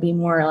that, it would be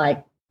more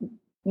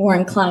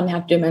inclined to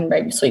have to do a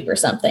membrane sweep or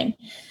something.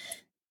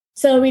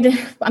 So we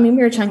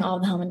were trying all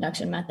the home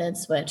induction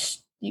methods, which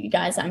you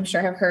guys, I'm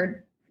sure, have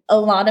heard a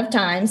lot of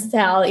times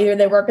how either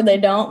they work or they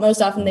don't.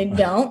 Most often they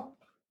don't.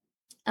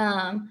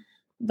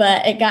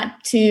 But it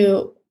got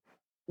to,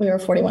 we were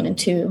 41 and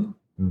 2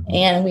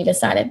 and we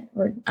decided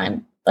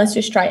let's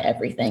just try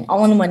everything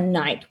all in one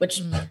night,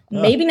 which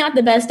maybe not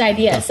the best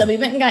idea. So we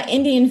went and got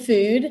Indian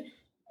food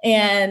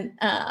and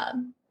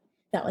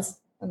that was,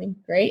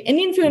 great.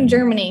 Indian food in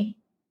Germany.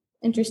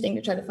 Interesting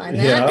to try to find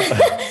that.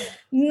 Yeah.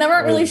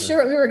 Never really sure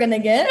what we were going to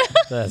get.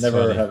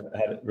 Never have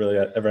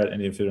ever had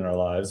Indian food in our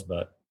lives,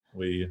 but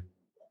we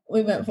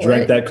went for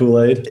drank it. that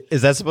Kool-Aid.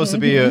 Is that supposed to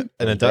be an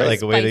adult,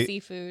 like a way Spicy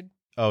to? food.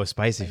 Oh,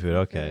 spicy food.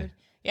 Okay.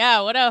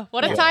 Yeah, what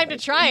a time to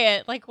try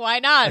it. Like, why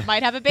not?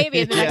 Might have a baby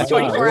in the next Yeah,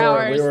 24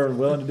 hours. We were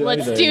willing to do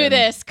Let's anything, do and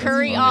this.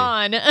 Curry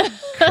on.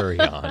 Curry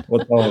on. Tell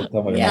what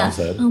your mom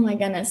said. Oh my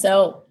goodness.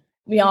 So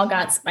we all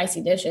got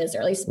spicy dishes, or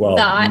at least Well,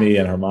 thought. me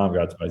and her mom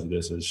got spicy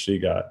dishes. She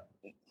got.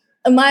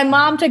 My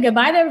mom took a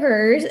bite of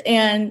hers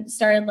and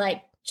started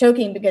like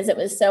choking because it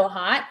was so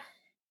hot.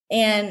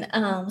 And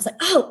I was like,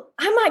 oh,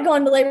 I might go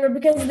into labor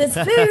because of this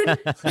food. I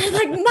was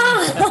like,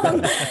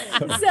 Mom.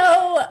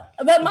 So,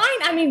 but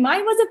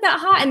mine wasn't that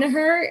hot. And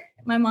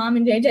my mom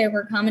and JJ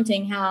were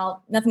commenting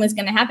how nothing was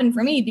going to happen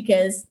for me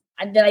because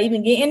did I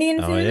even get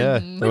Indian food? Oh yeah,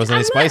 there wasn't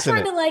any spice in I'm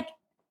it. not trying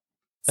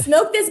to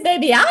smoke this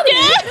baby out of me.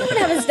 I don't want to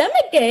have a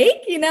stomach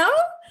ache,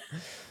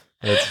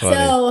 That's funny.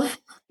 So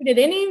we did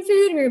Indian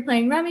food. We were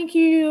playing Rummy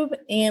Cube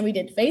and we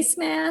did face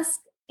mask.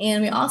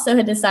 And we also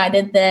had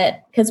decided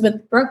that because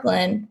with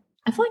Brooklyn,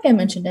 I feel like I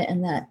mentioned it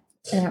in our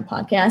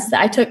podcast, that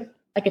I took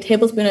like a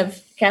tablespoon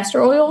of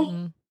castor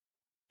oil.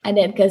 I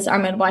did because our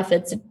midwife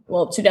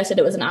suggested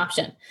it was an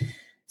option.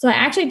 So I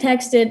actually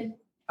texted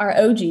our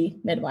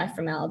OG midwife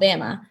from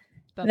Alabama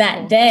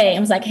that day and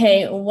was like,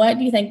 hey, what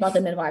do you think about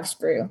the midwife's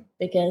brew?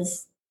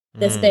 Because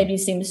this baby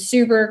seems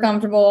super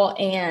comfortable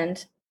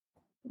and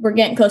we're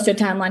getting close to a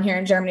timeline here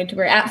in Germany to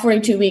where at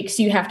 42 weeks,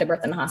 you have to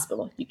birth in the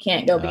hospital. You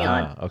can't go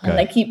beyond. Okay. And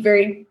they keep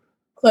very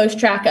close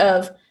track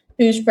of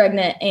who's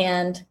pregnant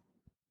and,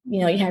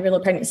 you have your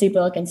little pregnancy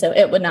book. And so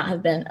it would not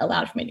have been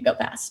allowed for me to go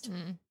past.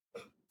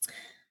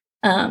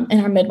 And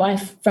our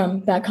midwife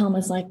from back home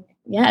was like,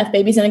 yeah, if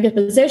baby's in a good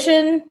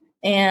position,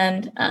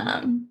 And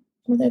what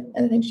were the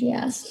other things she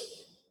asked?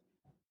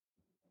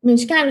 I mean,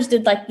 she kind of just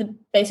did like the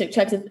basic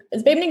checks.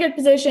 Is baby in a good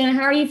position?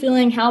 How are you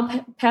feeling?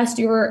 How past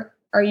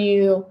are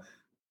you?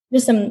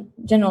 Just some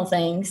general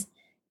things.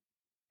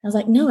 I was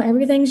like, no,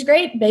 everything's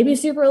great.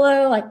 Baby's super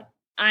low. Like,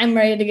 I'm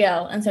ready to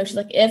go. And so she's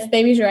like, if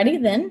baby's ready,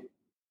 then,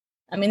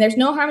 I mean, there's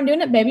no harm in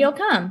doing it. Baby will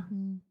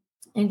come.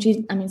 And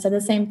she, said the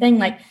same thing,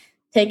 like,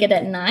 take it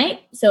at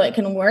night so it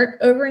can work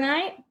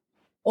overnight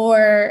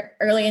or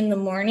early in the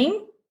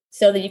morning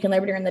so that you can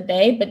labor during the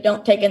day, but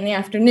don't take it in the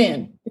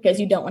afternoon because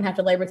you don't want to have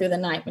to labor through the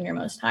night when you're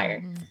most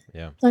tired.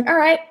 Yeah. It's like, all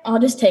right, I'll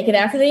just take it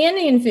after the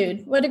Indian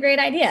food. What a great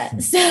idea.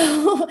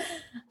 So,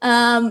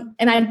 and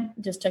I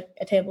just took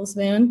a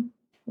tablespoon,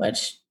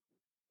 which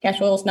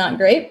castor oil is not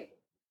great,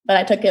 but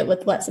I took it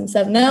with some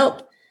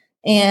 7-Up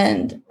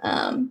and,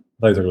 I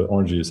took it with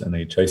orange juice and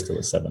they chased it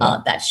with 7-Up.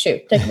 Oh, that's true.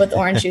 Took it with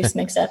orange juice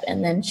mixed up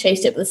and then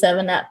chased it with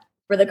 7-Up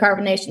for the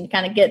carbonation to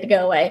kind of get it to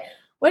go away,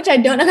 which I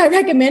don't know if I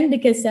recommend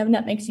because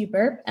 7-Up makes you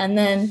burp. And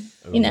then,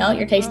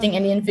 you're tasting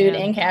Indian food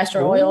and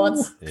castor oil.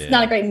 It's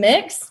not a great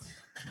mix.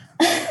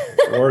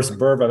 Worst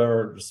burp I've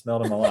ever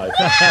smelled in my life.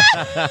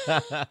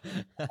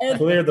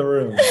 Cleared the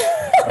room.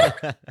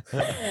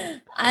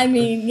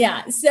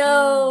 Yeah.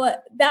 So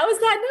that was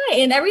that night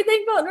and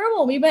everything felt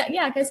normal. We went,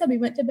 like I said, we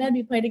went to bed.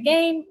 We played a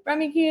game,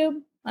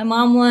 Rummikub. My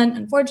mom won.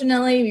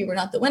 Unfortunately, we were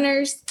not the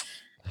winners.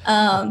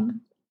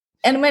 And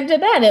went to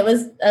bed. It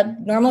was a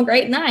normal,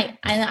 great night.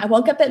 And I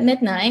woke up at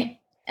midnight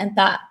and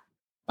thought,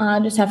 I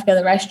just have to go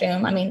to the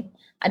restroom.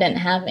 I didn't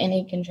have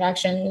any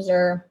contractions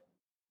or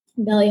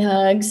belly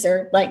hugs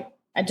or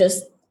I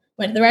just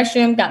went to the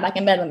restroom, got back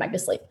in bed, went back to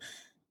sleep.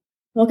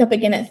 Woke up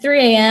again at 3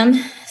 a.m.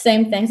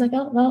 Same things like,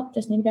 oh, well,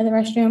 just need to go to the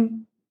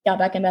restroom. Got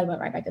back in bed,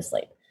 went right back to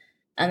sleep.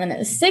 And then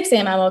at 6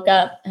 a.m. I woke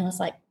up and I was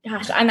like,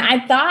 gosh, and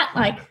I thought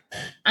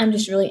I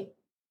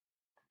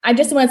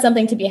just wanted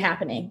something to be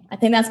happening. I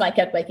think that's why I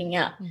kept waking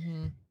up.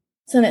 Mm-hmm.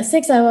 So then at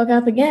 6, I woke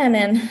up again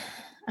and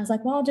I was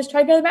like, well, I'll just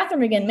try to go to the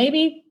bathroom again.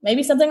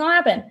 Maybe something will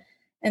happen.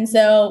 And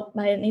so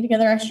I didn't need to go to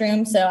the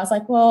restroom. So I was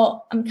like,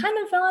 well, I'm kind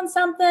of feeling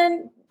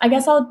something. I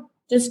guess I'll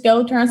just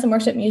go turn on some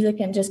worship music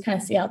and just kind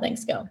of see how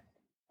things go.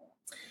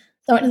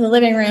 So I went to the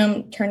living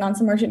room, turned on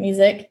some worship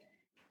music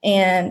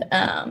and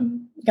got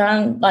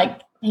on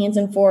hands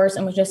and fours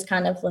and was just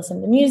kind of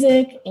listening to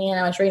music. And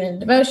I was reading a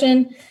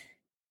devotion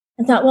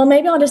and thought, well,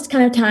 maybe I'll just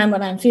kind of time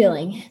what I'm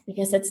feeling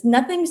because it's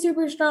nothing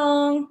super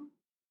strong,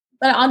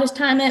 but I'll just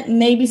time it.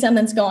 Maybe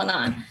something's going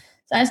on.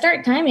 So I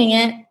started timing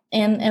it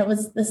and it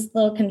was this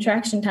little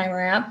contraction timer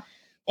app.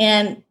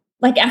 And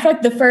after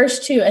the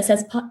first two, it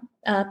says,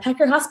 pack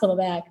your hospital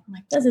bag. I'm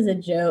like, this is a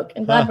joke.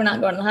 I'm glad we're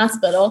not going to the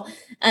hospital.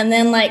 And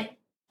then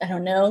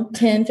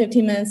 10,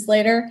 15 minutes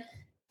later,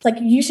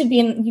 it's you should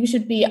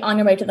be on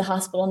your way to the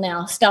hospital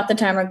now. Stop the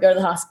timer, go to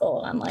the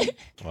hospital. And I'm like,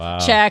 wow.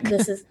 Check.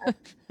 This is,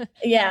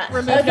 yeah.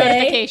 Remove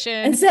notification.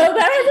 And so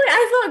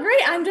I felt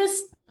great.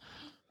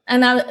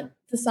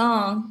 The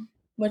song,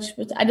 which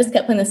I just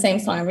kept playing the same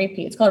song on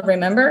repeat. It's called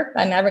Remember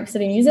by Maverick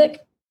City Music.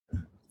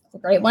 It's a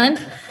great one.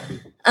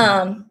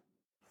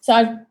 So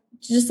I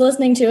just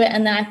listening to it.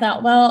 And then I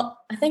thought, well,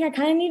 I think I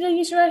kind of need to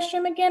use the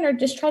restroom again or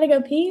just try to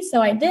go pee.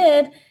 So I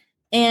did.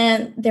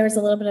 And there was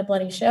a little bit of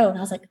bloody show. And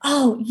I was like,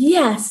 oh,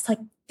 yes,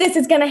 this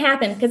is going to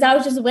happen. Because I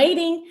was just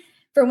waiting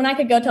for when I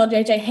could go tell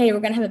JJ, hey, we're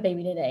going to have a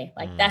baby today.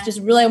 That's just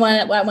really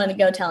what I wanted to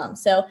go tell him.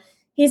 So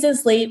he's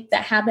asleep.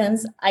 That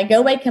happens. I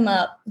go wake him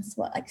up. It's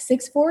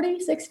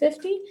 6:40,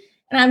 6:50.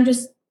 And I'm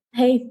just,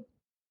 hey,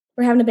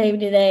 we're having a baby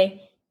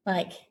today.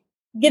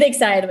 Get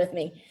excited with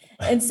me.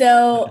 And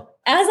so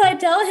as I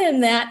tell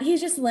him that,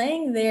 he's just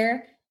laying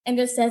there and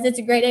just says, it's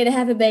a great day to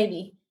have a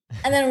baby.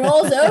 And then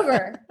rolls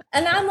over.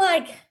 And I'm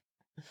like,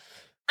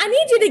 I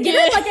need you to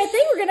get up. I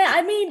think we're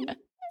going to,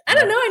 I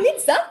don't know. I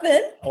need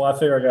something. Well, I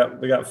figure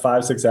we got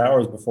 5-6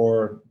 hours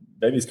before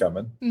baby's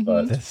coming,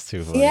 but that's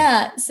too funny.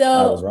 Yeah. So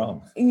I was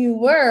wrong. You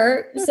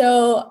were.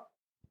 So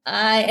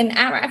an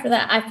hour after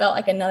that, I felt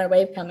like another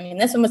wave coming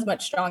and this one was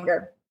much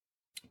stronger,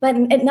 but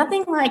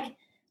nothing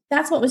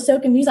that's what was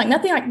so confusing.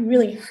 Nothing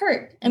really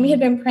hurt. And we had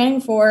been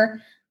praying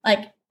for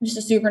just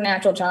a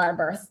supernatural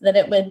childbirth, that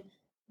it would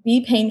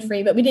be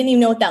pain-free, but we didn't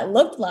even know what that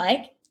looked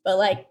like. But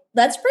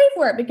let's pray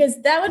for it because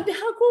how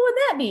cool would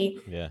that be?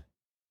 Yeah.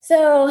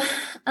 So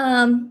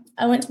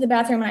I went to the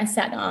bathroom and I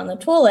sat down on the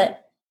toilet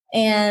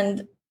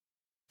and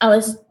I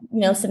was,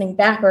 sitting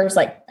backwards,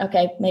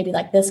 okay, maybe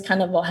this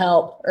kind of will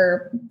help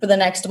or for the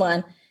next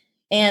one.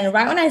 And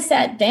right when I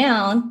sat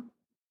down,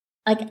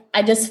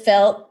 I just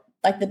felt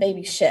the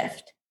baby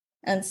shift.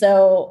 And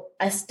so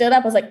I stood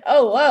up, I was like,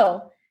 oh,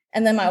 whoa.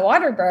 And then my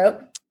water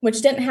broke,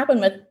 which didn't happen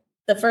with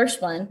the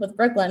first one with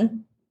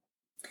Brooklyn.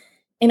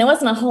 And it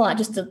wasn't a whole lot,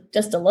 just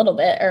a little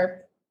bit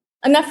or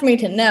enough for me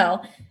to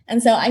know.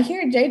 And so I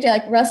hear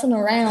JJ wrestling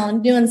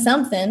around doing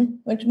something,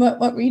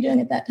 what were you doing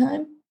at that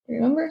time? Do you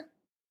remember?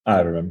 I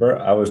remember.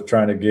 I was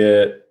trying to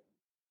get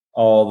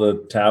all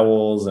the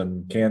towels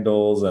and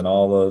candles and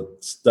all the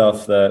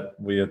stuff that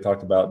we had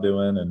talked about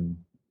doing and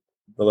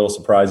the little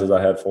surprises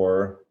I had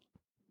for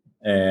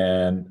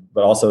her.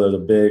 But also there's a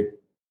big,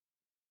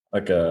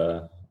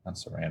 not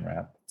saran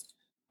wrap.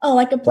 Oh,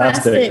 like a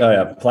plastic. Oh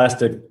yeah,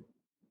 plastic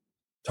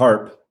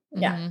tarp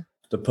Yeah.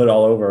 to put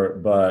all over,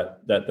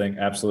 but that thing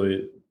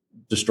absolutely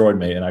destroyed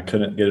me, and I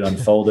couldn't get it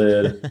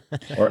unfolded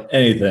or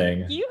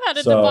anything. You had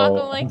a So,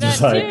 debacle like I'm that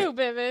just like, too,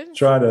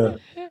 Bivens.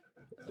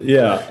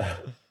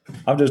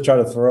 I'm just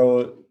trying to throw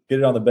it, get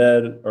it on the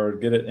bed or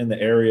get it in the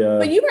area.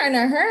 But you were in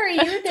a hurry.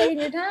 You were taking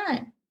your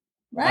time,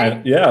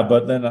 right? Yeah,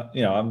 but then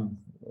I'm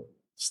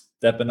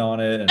stepping on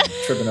it and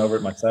tripping over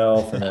it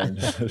myself, and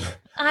then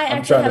I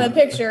actually have a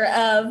picture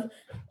of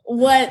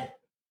what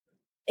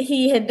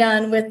he had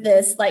done with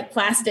this like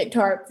plastic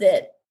tarp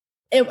that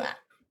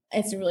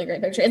it's a really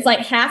great picture. It's like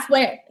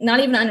halfway, not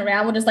even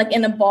unraveled, just like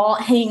in a ball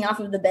hanging off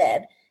of the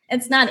bed.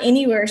 It's not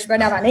anywhere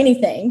spread out on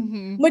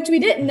anything, which we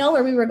didn't know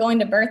where we were going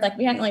to birth. Like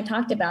we hadn't really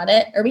talked about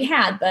it, or we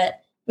had,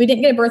 but we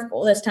didn't get a birth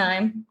pool this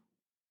time.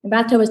 The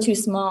bathtub was too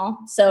small.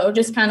 So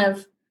just kind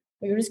of,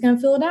 we were just going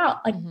to fill it out,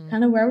 like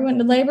kind of where we went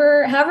to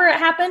labor, however it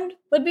happened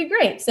would be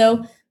great.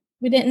 So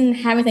we didn't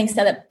have anything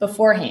set up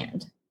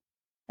beforehand.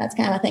 That's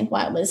kind of, I think,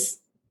 why it was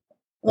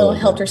a little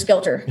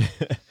helter-skelter.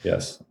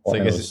 Yes. So I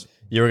guess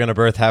you were going to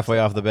birth halfway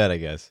off the bed, I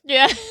guess.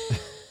 Yeah.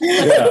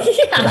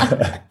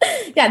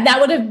 Yeah, that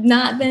would have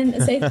not been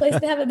a safe place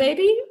to have a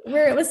baby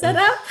where it was set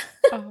up.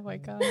 Oh my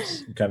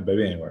gosh. You can't have a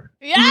baby anywhere.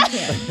 Yeah.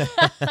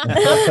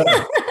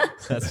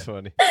 That's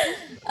funny.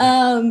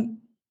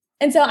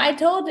 And so I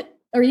told,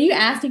 or you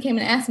came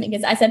and asked me,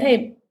 because I said,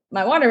 hey,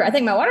 I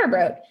think my water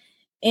broke.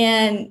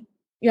 And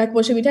you're like,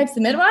 well, should we text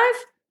the midwife?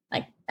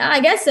 Like, I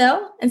guess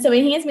so. And so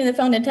he hands me the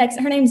phone to text.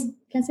 Can I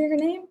say her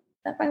name?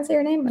 Is that fine to say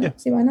her name? I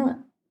don't see why not.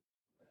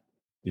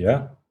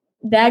 Yeah.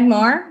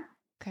 Dagmar.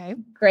 Okay.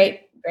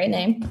 Great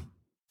name.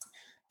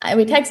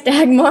 We text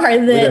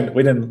Dagmar that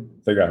we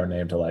didn't figure out her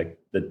name till like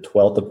the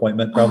 12th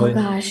appointment, probably. Oh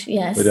gosh,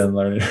 yes. We didn't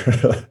learn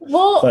it.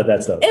 Well, but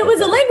that's it was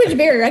a language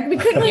barrier. Like we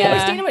couldn't really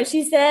understand what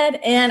she said,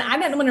 and I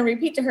didn't want to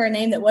repeat to her a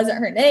name that wasn't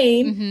her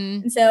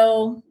name, and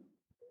so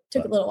it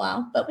took a little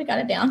while, but we got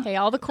it down. Okay,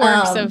 all the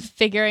quirks of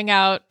figuring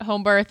out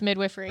home birth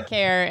midwifery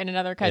care in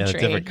another country.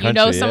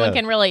 Someone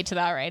can relate to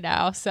that right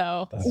now.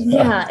 So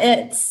yeah,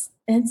 it's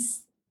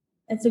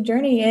a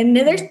journey, and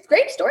there's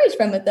great stories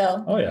from it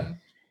though. Oh yeah,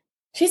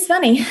 she's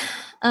funny.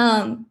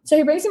 So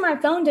he brings me my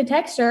phone to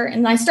text her,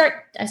 and I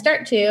start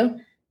to,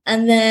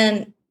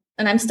 and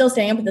I'm still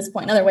staying up at this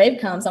point. Another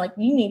wave comes. I'm like,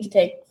 you need to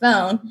take the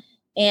phone,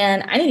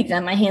 and I need to get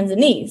on my hands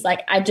and knees.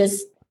 Like I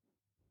just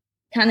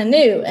kind of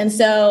knew. And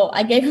so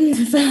I gave him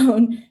the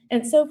phone,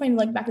 and it's so funny to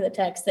look back at the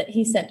text that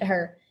he sent to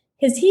her,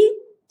 because he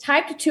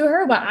typed to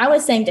her what I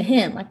was saying to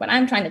him, like what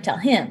I'm trying to tell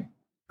him.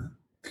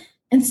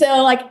 And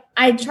so like,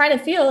 I try to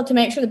feel to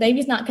make sure the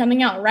baby's not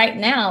coming out right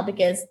now,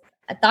 because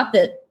I thought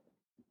that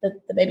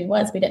the baby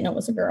we didn't know it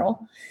was a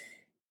girl.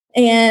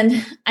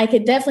 And I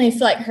could definitely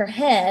feel like her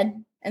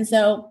head. And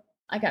so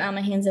I got on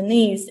my hands and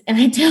knees, and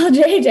I tell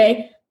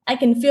JJ, I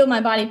can feel my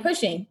body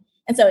pushing.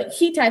 And so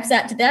he types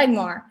that to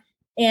Dagmar,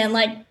 and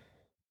like,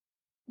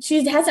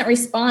 she hasn't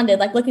responded,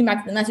 like looking back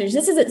at the message.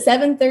 This is at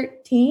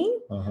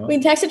 7:13. We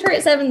texted her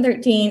at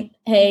 7:13.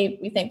 Hey,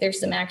 we think there's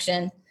some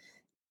action.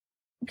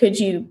 Could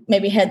you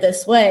maybe head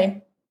this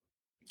way?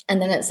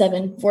 And then at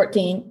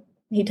 7:14,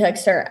 he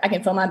texts her, I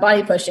can feel my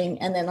body pushing.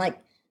 And then like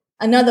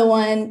another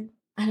one,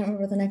 I don't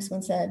remember what the next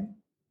one said.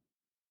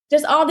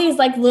 Just all these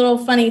like little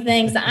funny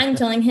things that I'm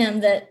telling him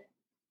that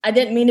I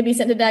didn't mean to be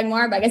sent to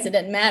Dagmar, but I guess it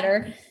didn't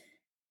matter.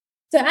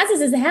 So as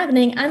this is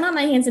happening, I'm on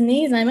my hands and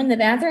knees, and I'm in the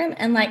bathroom,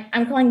 and like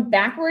I'm going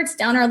backwards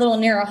down our little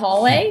narrow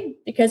hallway,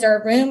 because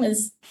our room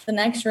is the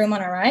next room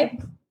on our right.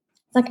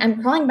 It's like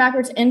I'm crawling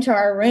backwards into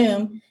our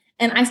room,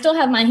 and I still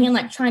have my hand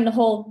like trying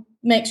to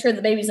make sure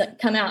the babies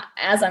come out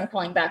as I'm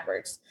crawling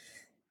backwards.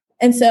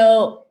 And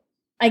so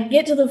I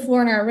get to the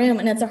floor in our room,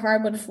 and it's a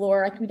hardwood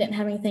floor. Like we didn't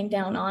have anything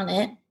down on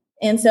it.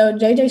 And so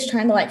JJ's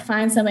trying to like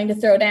find something to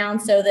throw down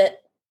so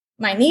that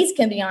my knees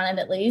can be on it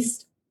at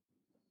least.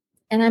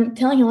 And I'm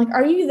telling him, like,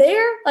 are you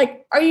there?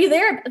 Like, are you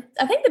there?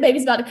 I think the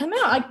baby's about to come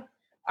out. Like,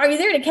 are you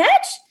there to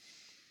catch?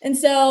 And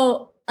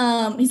so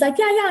he's like,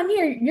 yeah, I'm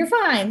here. You're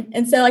fine.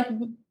 And so like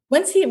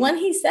when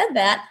he said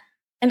that,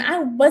 and I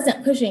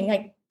wasn't pushing,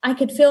 like I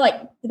could feel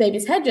like the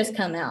baby's head just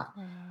come out.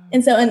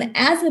 And so, and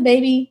as the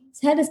baby's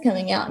head is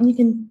coming out, and you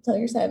can tell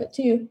your side of it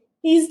too,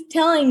 he's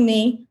telling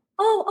me,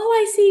 oh,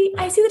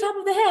 I see the top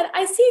of the head.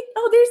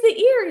 There's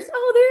the ears.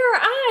 Oh, there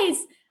are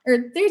eyes. Or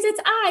there's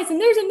its eyes,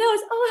 and there's a nose.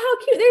 Oh,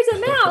 how cute. There's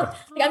a mouth.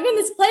 Like I'm getting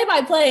this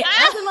play-by-play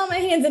as I'm on my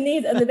hands and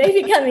knees of the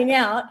baby coming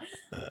out.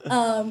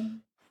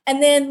 And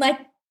then like,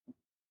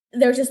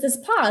 there's just this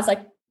pause. Like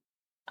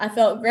I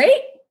felt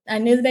great. I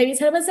knew the baby's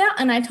head was out,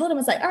 and I told him,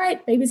 I was like, all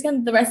right, the rest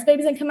of the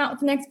baby's gonna come out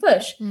with the next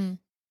push.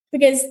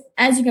 Because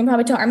as you can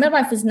probably tell, our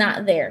midwife was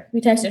not there.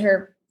 We texted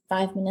her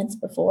 5 minutes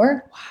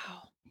before.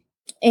 Wow.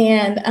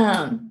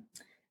 And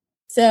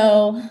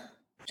so I'm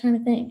trying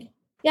to think.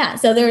 Yeah,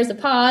 so there was a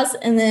pause,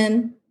 and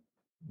then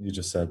you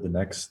just said the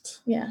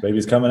next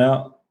baby's coming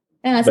out.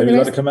 And I said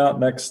baby's about to come out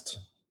next.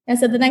 I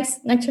said the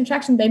next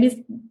contraction,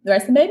 the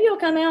rest of the baby will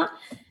come out.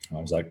 I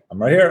was like,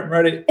 I'm right here. I'm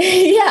ready.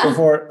 Yeah. Go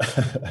for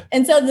it.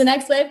 And so the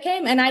next wave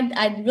came, and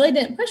I really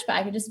didn't push back.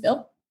 I could just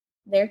feel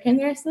there came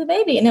the rest of the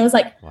baby. And it was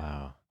like,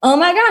 Wow. oh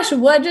my gosh,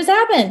 what just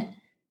happened?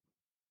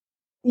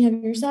 You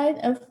have your side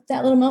of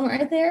that little moment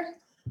right there?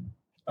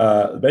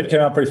 The baby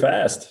came out pretty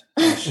fast.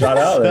 Shot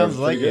out there. Sounds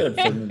like pretty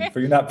good. For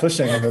you not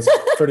pushing him, it's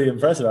pretty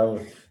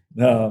impressive.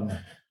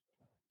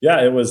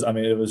 Yeah, it was. I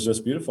mean, it was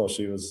just beautiful.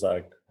 She was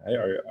like, "Hey,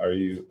 are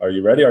you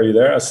ready? Are you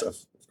there?" I said,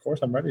 "Of course,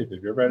 I'm ready.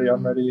 If you're ready,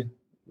 I'm ready.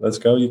 Let's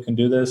go. You can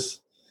do this."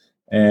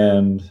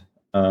 And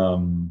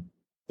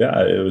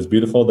yeah, it was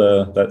beautiful.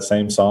 That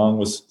same song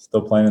was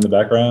still playing in the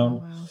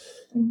background,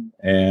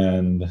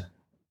 and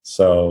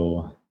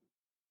so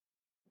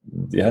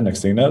yeah.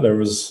 Next thing you know, there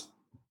was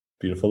a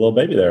beautiful little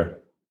baby there.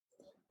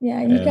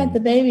 Yeah, you got the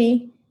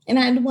baby. And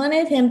I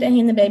wanted him to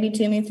hand the baby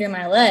to me through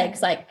my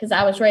legs, like, because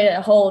I was ready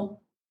to hold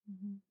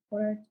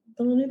for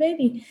the little new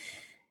baby.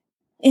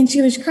 And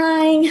she was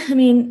crying. I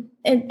mean,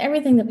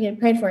 everything that we had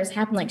prayed for has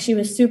happened. Like, she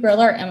was super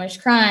alert and was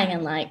crying.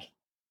 And, like,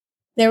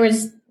 there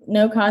was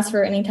no cause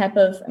for any type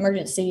of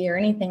emergency or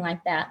anything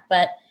like that.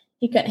 But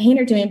he couldn't hand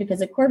her to me because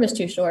the cord was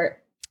too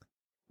short.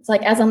 It's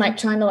like, as I'm, like,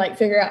 trying to, like,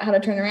 figure out how to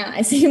turn around,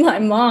 I see my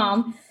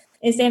mom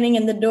is standing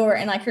in the door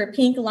in like her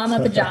pink llama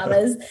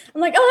pajamas. I'm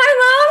like, oh,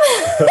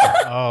 hi,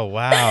 Mom. Oh,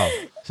 wow.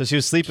 So she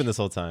was sleeping this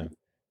whole time.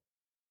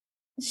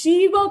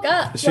 She woke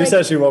up. She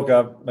said she woke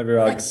up maybe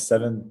like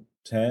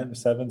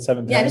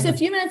 7:10. Yeah, just a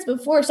few minutes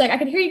before. She's like, I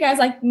could hear you guys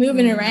like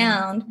moving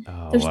around.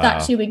 Oh, So she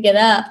thought she would get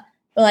up.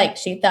 But like,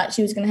 she thought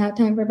she was going to have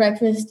time for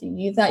breakfast.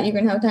 You thought you were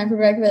going to have time for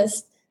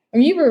breakfast. Or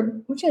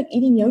weren't you like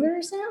eating yogurt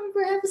or something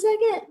for half a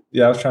second?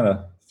 Yeah, I was trying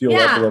to fuel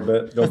up a little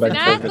bit. Go back An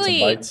and forth, get some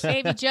athlete, bites.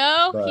 Baby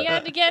Joe. But- He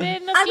had to get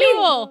in the I mean,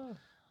 fuel.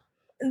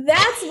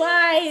 That's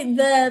why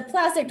the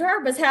plastic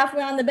tarp was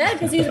halfway on the bed,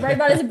 because he was worried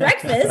about his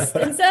breakfast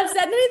instead of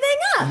setting anything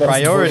up.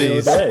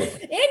 Priorities. And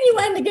you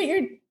wanted to get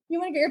your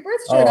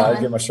birth shirt Oh, on. I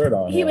get my shirt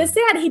on. He yeah. was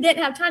sad he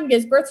didn't have time to get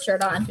his birth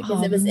shirt on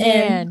because it was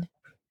man.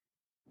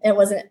 it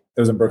wasn't. It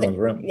was in Brooklyn's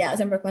room. Yeah, it was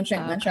in Brooklyn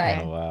Shrink. That's Okay.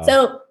 right. Oh, wow.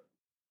 So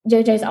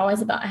JJ's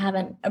always about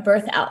having a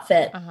birth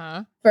outfit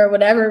Uh-huh. for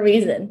whatever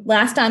reason.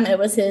 Last time it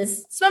was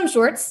his swim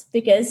shorts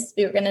because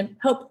we were going to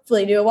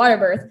hopefully do a water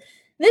birth.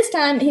 This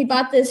time he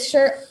bought this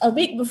shirt a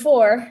week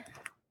before. Can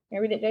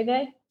you read it,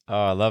 JJ?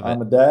 Oh, I love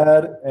I'm it. a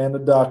dad and a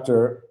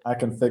doctor. I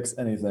can fix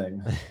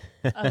anything.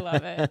 I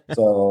love it.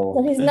 So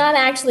So, he's not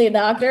actually a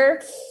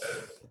doctor.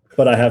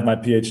 but I have my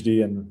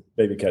PhD in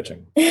baby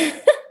catching.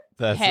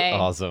 That's Hey.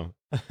 awesome.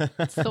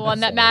 It's the one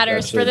that So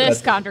matters that for should- this that- That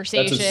should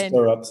conversation.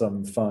 stir up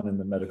some fun in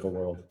the medical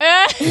world.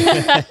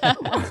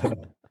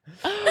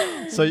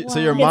 So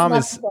your Gets mom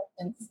lots is of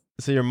questions.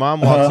 so your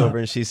mom walks over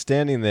and she's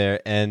standing there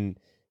and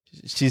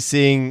she's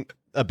seeing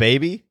a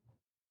baby.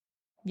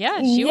 Yeah,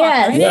 she Yes.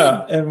 walked right in.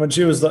 Yeah, and when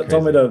she was told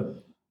me Crazy. to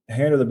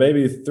hand her the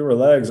baby through her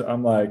legs,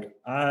 I'm like,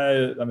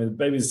 I mean, the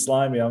baby's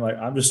slimy. I'm like,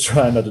 I'm just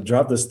trying not to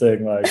drop this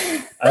thing. Like,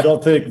 I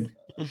don't think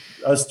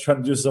us trying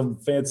to do some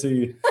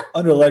fancy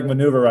under leg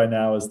maneuver right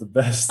now is the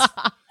best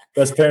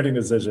parenting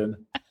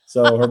decision.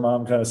 So her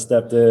mom kind of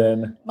stepped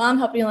in Mom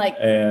helped me like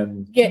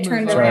and get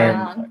turned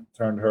around.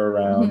 turned her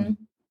around Mhm.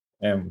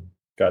 and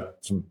got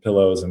some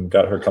pillows and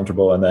got her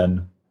comfortable. And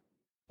then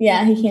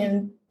Yeah, he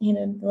handed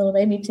the little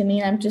baby to me,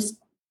 and I'm just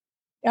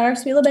got our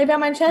sweet little baby on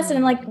my chest, and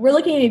I'm like, we're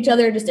looking at each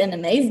other just in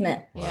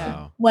amazement.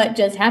 Wow. What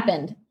just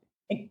happened?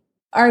 Like,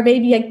 our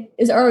baby like,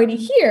 is already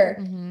here.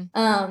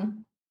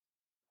 Mhm.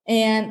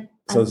 And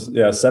so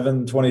yeah,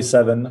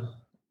 7:27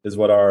 is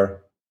what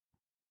our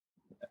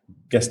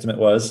guesstimate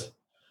was.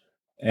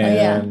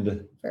 yeah.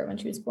 And for when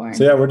she was born.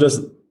 so yeah, we're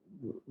just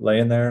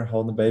laying there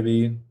holding the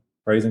baby,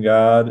 praising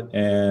God,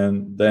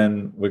 and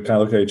then we kind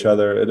of look at each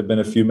other. It had been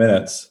a few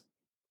minutes,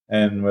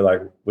 and we're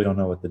like, we don't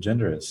know what the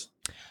gender is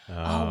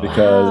Oh,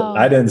 because Wow.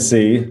 I didn't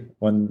see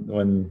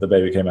when the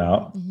baby came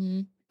out.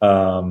 Mhm.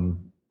 I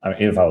mean,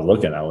 even if I was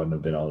looking, I wouldn't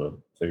have been able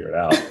to figure it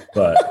out.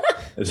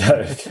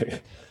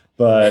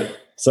 But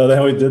so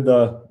then we did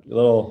the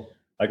little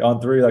like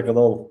on three, like a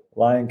little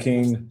Lion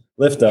King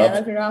lift Yeah, up,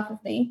 lifted her off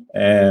with me.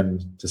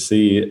 and to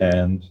see,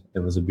 and it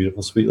was a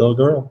beautiful, sweet little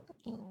girl.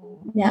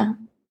 Yeah,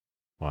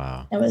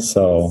 wow. it was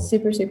So-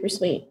 super, super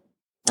sweet.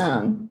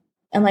 And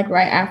like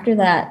right after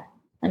that,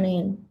 I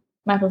mean,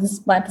 my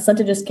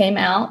placenta just came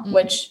out,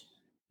 which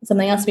is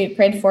something else we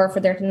prayed for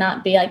there to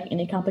not be like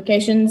any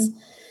complications.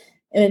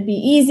 It would be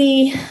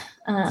easy.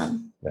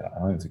 Yeah, I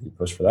don't even think you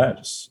pushed for that.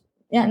 Just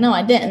Yeah, no,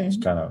 I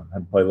didn't. kind of had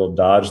to play a little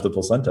dodge the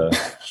placenta.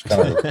 Just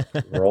kind of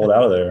rolled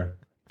out of there.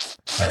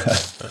 I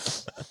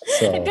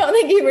So don't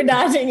think you were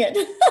dodging it.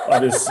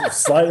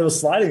 it was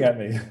sliding at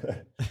me.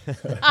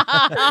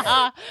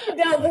 I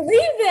don't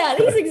believe that.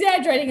 He's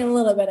exaggerating a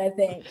little bit, I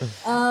think.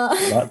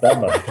 Not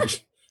that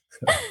much.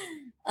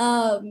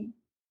 Um,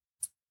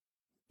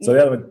 So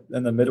yeah,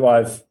 and the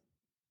midwife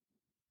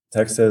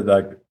texted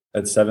like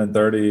at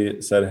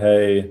 7:30, said,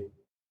 "Hey,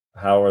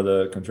 how are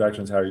the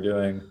contractions? How are you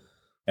doing?"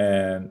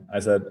 And I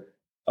said,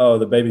 "Oh,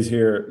 the baby's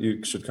here.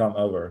 You should come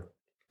over."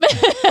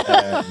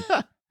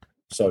 And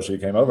so she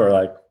came over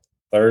like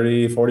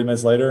 30, 40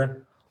 minutes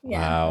later, yeah.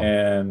 Wow.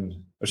 and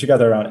she got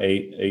there around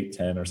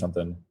 8:10 or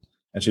something.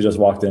 And she just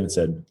walked in and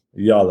said,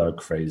 y'all are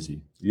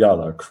crazy.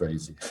 Y'all are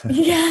crazy.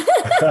 Yeah.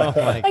 Oh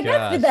my Like, that's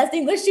gosh. the best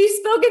English she's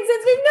spoken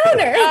since we've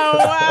known her. Oh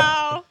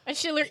wow!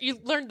 And you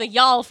learned the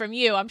y'all from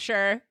you, I'm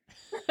sure.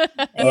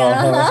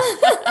 Yeah.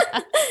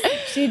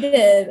 She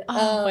did.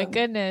 Oh my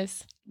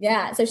goodness.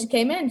 Yeah. So she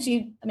came in.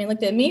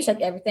 Looked at me. She's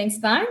like, everything's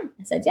fine.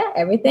 I said, yeah,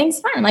 everything's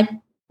fine. Like,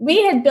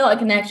 we had built a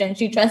connection.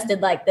 She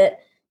trusted like that,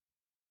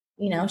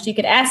 she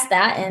could ask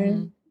that.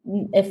 And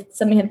if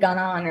something had gone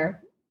on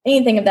or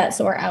anything of that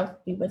sort,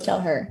 we would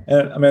tell her.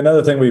 And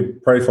another thing we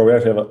prayed for, we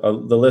actually have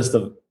the list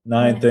of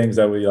 9 things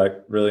that we like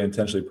really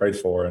intentionally prayed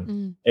for.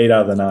 And 8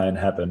 out of the 9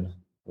 happened,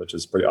 which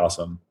is pretty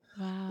awesome.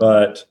 Wow.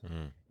 But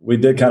we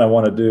did kind of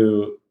want to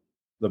do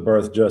the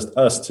birth just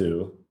us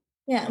two.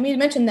 Yeah. And we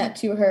mentioned that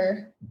to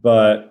her.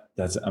 But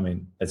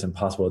it's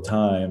impossible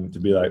time to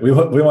be like, we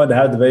wanted to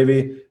have the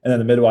baby, and then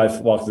the midwife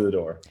walked through the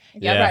door.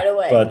 Yeah, right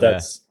away. But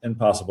that's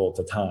impossible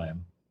to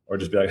time, or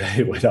just be like,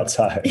 hey, wait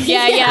outside.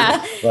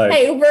 Yeah. Like,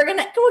 hey, we're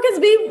gonna, because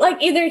we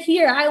like either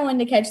here, I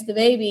wanted to catch the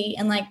baby,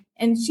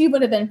 and she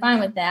would have been fine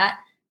with that.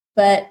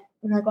 But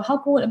we're like, well, how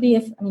cool would it be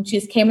if she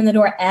just came in the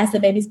door as the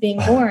baby's being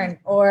born,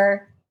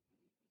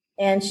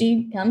 and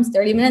she comes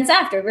 30 minutes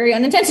after, very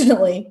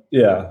unintentionally.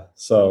 Yeah.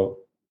 So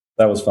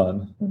that was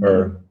fun, Mm-hmm.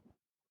 or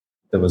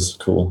it was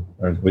cool,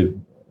 or we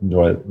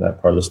enjoy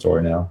that part of the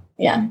story now.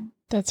 Yeah.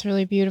 That's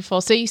really beautiful.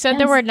 So you said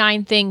there were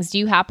 9 things. Do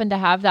you happen to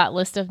have that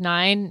list of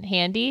 9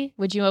 handy?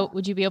 Would you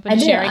be open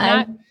to sharing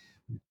that?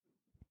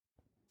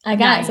 I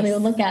got it, so we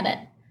would look at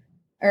it.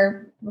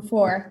 Or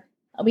before,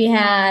 we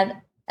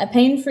had a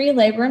pain-free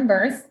labor and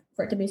birth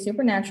for it to be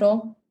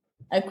supernatural,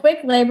 a quick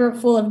labor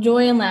full of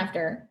joy and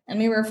laughter, and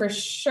we were for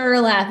sure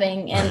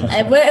laughing, and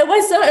it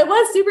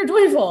was super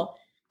joyful.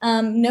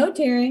 No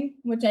tearing,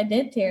 which I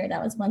did tear.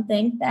 That was one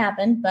thing that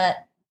happened, but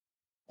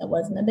it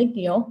wasn't a big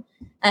deal.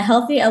 A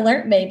healthy,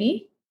 alert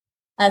baby,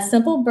 a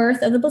simple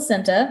birth of the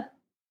placenta,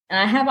 and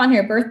I have on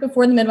here birth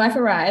before the midwife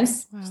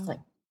arrives. Wow. Just like,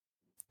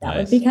 that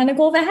would be kind of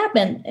cool if that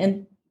happened.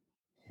 And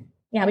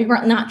yeah, we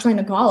were not trying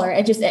to call her.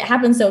 It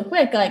happened so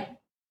quick. Like,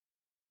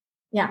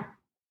 yeah.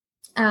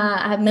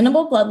 I have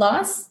minimal blood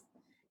loss,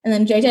 and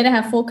then JJ to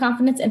have full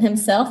confidence in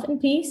himself and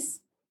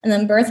peace, and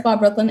then birth while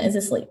Brooklyn is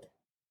asleep.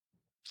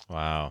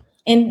 Wow.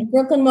 And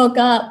Brooklyn woke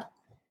up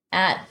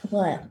at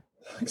what?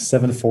 Like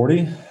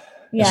 7:40.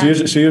 Yeah.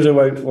 She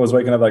usually was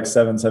waking up like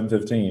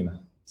 7:15.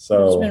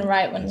 So It's been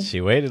right when She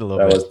waited a little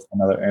that bit. was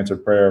another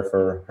answered prayer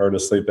for her to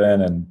sleep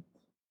in, and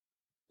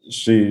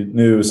she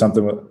knew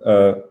something.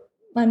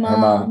 my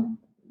mom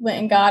went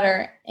and got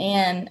her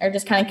or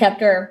just kind of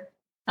kept her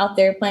out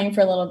there playing for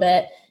a little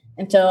bit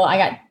until I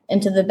got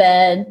into the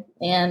bed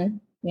and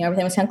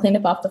everything was kind of cleaned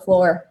up off the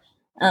floor.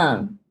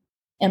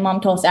 And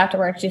Mom told us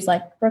afterwards, she's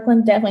like,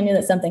 Brooklyn definitely knew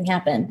that something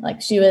happened.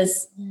 Like she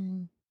was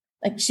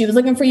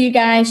looking for you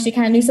guys. She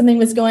kind of knew something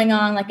was going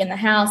on, like in the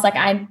house. Like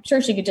I'm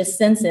sure she could just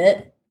sense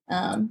it.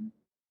 And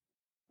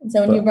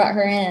so when you brought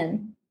her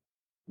in,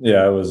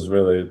 Yeah, it was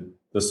really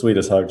the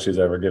sweetest hug she's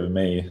ever given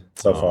me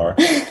so far.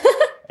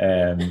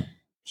 And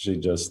she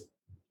just,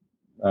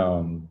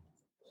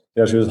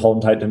 she was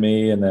holding tight to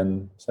me and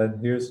then said,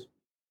 here's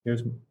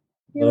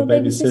little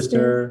baby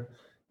sister.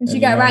 And she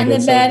got right in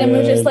the bed and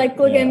was just like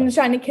looking,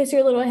 trying to kiss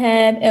her little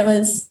head. It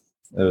was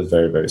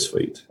very, very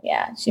sweet.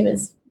 Yeah, she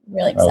was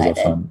really That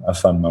excited. was a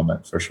fun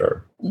moment for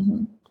sure.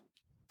 Mm-hmm.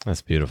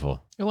 That's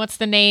beautiful. And what's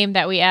the name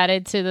that we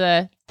added to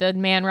the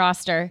man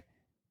roster?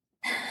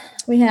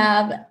 We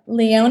have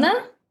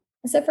Leona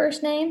as her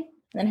first name.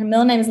 And then her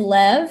middle name is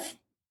Lev,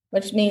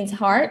 which means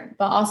heart,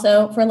 but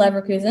also for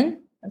Leverkusen.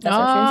 That's where she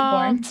was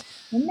born.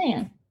 And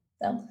man.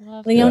 So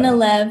Love Leona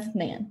Lev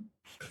Man.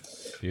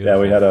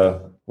 Beautiful.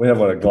 Yeah, we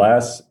have a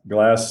glass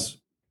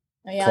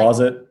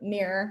closet like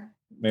mirror.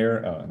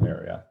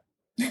 mirror, yeah.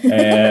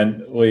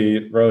 And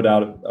we wrote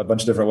out a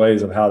bunch of different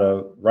ways of how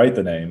to write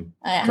the name.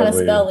 How to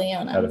spell We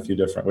Leona. had a few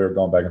different, we were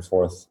going back and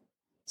forth.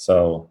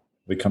 So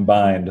we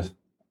combined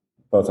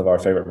both of our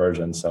favorite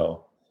versions.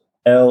 So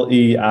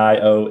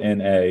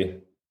Leona,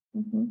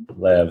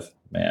 Lev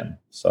Man.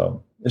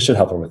 So it should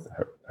help her with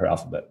her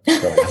alphabet.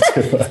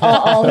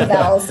 all the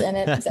vowels in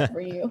it except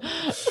for you.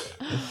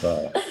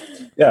 But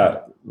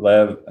yeah,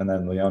 Lev, and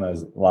then Leona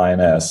is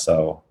lioness.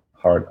 So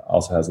heart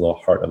also has a little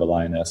heart of a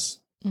lioness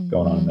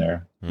going on in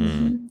there.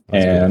 Mm.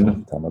 And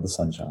beautiful. talking about the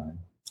sunshine.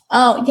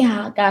 Oh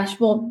yeah, gosh.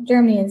 Well,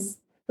 Germany is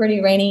pretty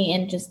rainy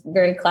and just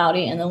very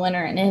cloudy in the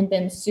winter, and it had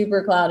been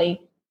super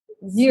cloudy,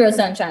 0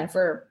 sunshine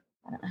for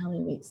I don't know how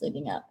many weeks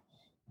leading up.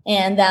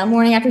 And that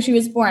morning after she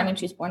was born,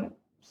 she was born at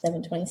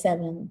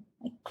 7:27,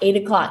 like 8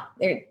 o'clock.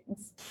 There's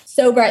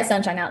so bright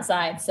sunshine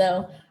outside.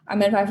 So our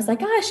midwife was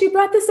like, she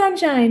brought the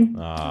sunshine.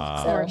 Aw.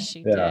 Of course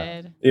she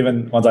Yeah. did.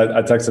 Even once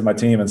I texted my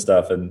team and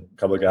stuff, and a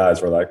couple of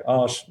guys were like,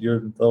 "Oh,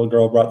 your little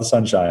girl brought the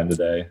sunshine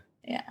today."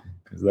 Yeah.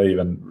 Because they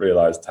even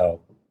realized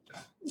how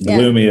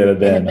gloomy it had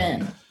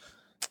been.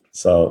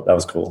 So that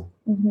was cool.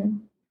 Mm-hmm.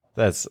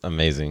 That's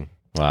amazing.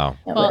 Wow.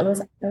 It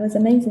was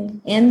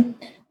amazing. And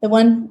the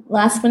one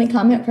last funny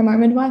comment from our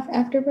midwife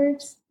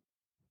afterwards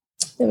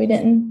that we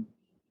didn't,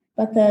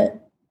 but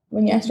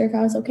when you asked her if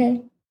I was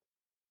okay.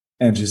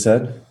 And she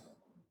said,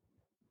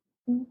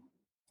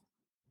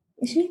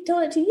 She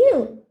told it to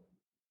you.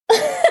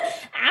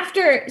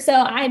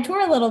 So I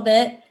tore a little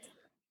bit.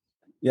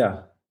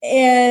 Yeah.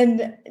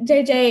 And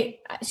JJ,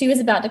 she was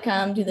about to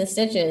come do the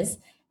stitches.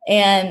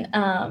 And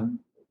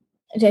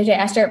JJ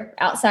asked her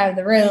outside of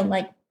the room,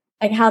 like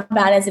how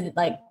bad is it?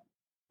 Like,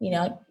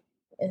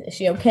 is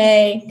she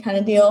okay? Kind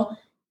of deal.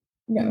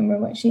 I don't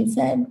remember what she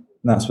said.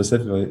 Not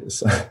specifically.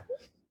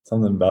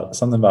 Something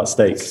about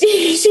steak.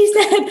 She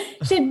said,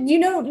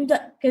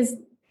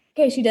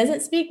 because she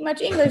doesn't speak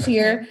much English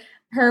here.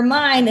 Her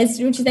mind is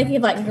when she's thinking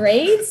of like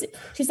grades.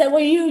 She said,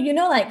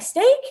 well, like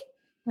steak,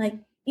 like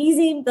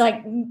easy,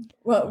 like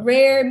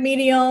rare,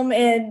 medium,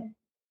 and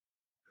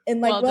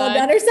like well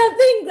done or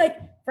something. Like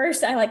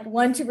first, I like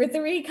 1, 2, or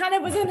 3 kind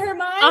of was in her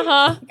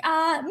mind.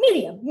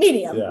 Medium.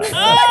 Yeah.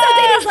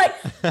 I was like,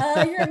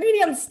 you're a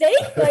medium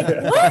steak? Like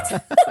what?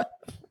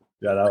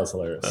 Yeah, that was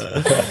hilarious.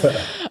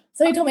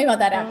 So he told me about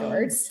that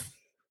afterwards.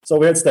 So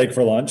we had steak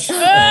for lunch.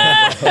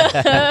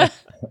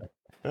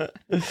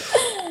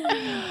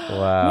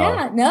 Wow.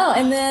 Yeah, no.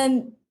 And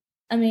then,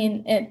 I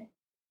mean, it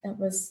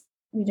was,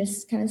 we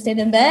just kind of stayed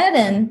in bed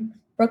and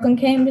Brooklyn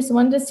came, just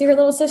wanted to see her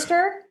little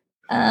sister.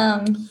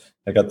 I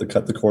got to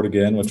cut the cord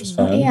again, which was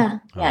fun. Yeah.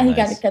 He nice.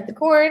 got to cut the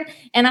cord.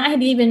 And I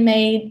had even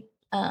made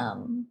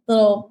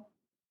little,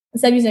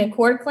 instead of using a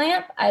cord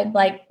clamp, I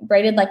like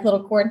braided like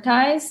little cord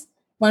ties,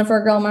 one for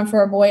a girl, one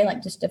for a boy,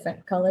 like just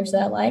different colors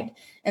that I liked.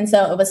 And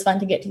so it was fun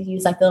to get to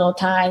use like the little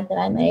tie that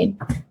I made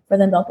for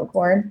the umbilical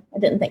cord. I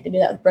didn't think to do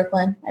that with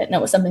Brooklyn. I didn't know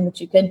it was something that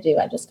you could do.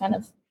 I just kind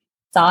of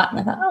saw it and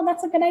I thought, oh,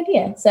 that's a good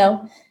idea.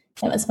 So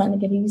it was fun to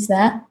get to use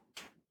that.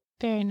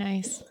 Very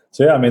nice.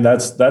 So yeah, I mean,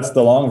 that's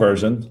the long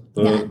version.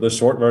 The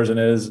short version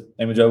is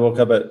Amy Jo woke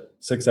up at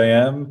 6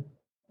 a.m.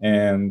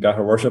 and got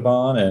her worship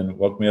on and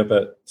woke me up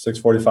at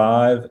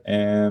 6:45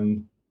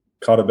 and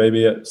caught a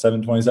baby at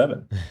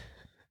 7:27.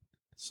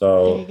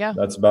 So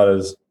that's about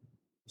as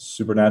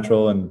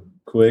supernatural and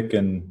quick.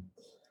 And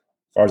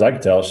as far as I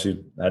could tell,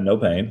 she had no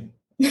pain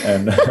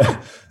and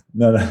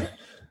no. Yeah,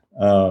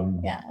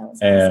 that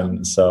was and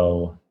awesome.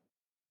 So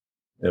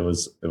it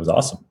was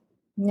awesome.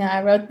 Yeah,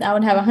 I wrote I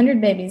would have 100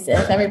 babies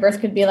if every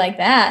birth could be like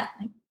that.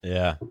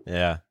 Yeah.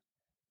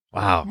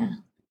 Wow. Yeah.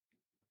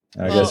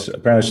 And I guess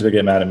apparently she did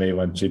get mad at me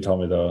when she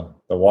told me the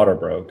water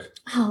broke.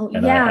 Oh,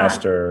 and yeah. I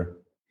asked her.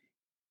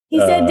 He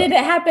said, did it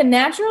happen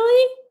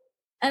naturally?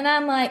 And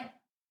I'm like,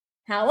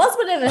 how else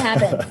would it have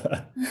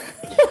happened?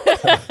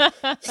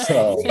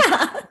 So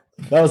Yeah.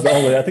 that was the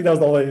only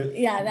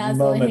Yeah, that was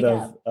the only moment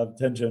hiccup. of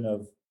tension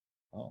of,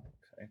 oh,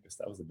 okay, I guess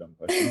that was a dumb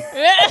question.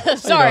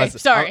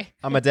 Sorry.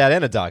 I'm a dad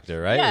and a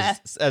doctor, right? Yeah.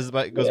 As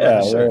it goes Yeah,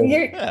 by the shirt.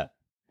 well-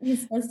 You're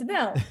supposed to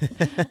know.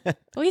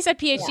 Well, he said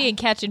PhD in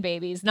catching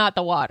babies, not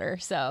the water.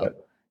 So,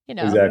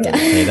 Exactly.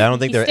 Hey, I don't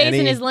think he there are stays in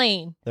any. his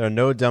lane. There are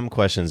no dumb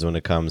questions when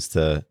it comes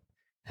to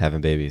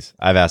having babies.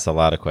 I've asked a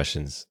lot of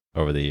questions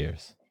over the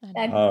years.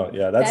 Oh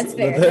yeah, that's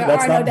fair. There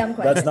are no dumb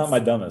That's not questions. my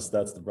dumbest.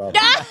 That's the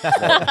problem.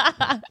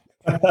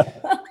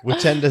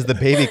 Which end does the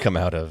baby come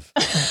out of?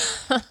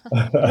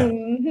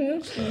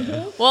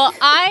 Well,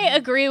 I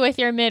agree with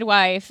your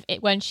midwife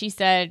when she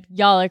said,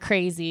 y'all are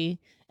crazy.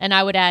 And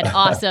I would add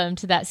awesome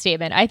to that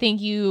statement. I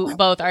think you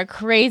both are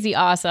crazy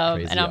awesome.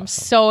 Crazy and I'm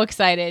awesome. so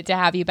excited to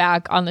have you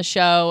back on the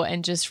show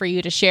and just for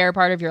you to share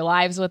part of your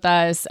lives with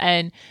us.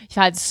 And you've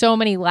had so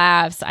many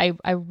laughs.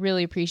 I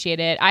really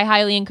appreciate it. I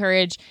highly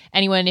encourage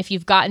anyone, if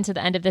you've gotten to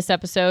the end of this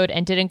episode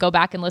and didn't go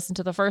back and listen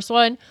to the first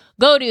one,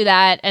 go do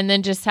that and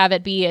then just have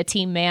it be a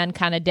Team Man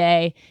kind of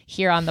day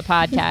here on the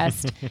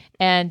podcast.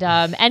 And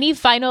any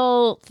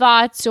final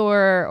thoughts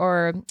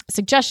or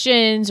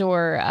suggestions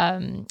or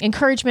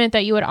encouragement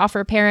that you would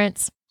offer parents?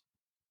 I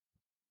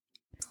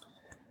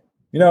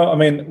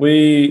mean,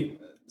 we,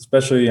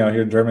 especially,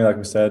 here in Germany, like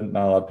we said,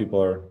 not a lot of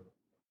people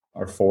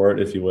are for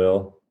it, if you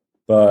will.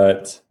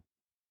 But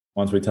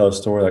once we tell a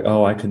story like,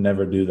 oh, I could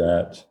never do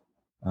that.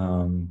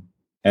 And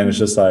it's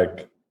just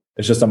like,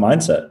 it's just a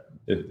mindset.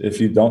 If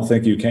you don't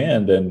think you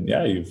can, then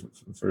yeah, you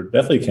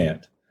definitely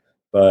can't.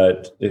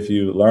 But if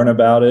you learn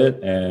about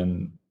it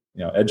and,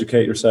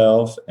 educate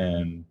yourself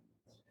and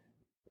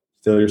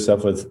fill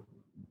yourself with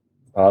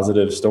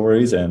positive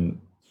stories and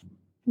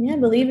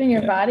Believe in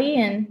your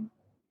body and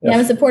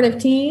have a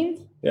supportive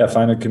team. Yeah,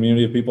 find a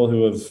community of people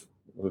who have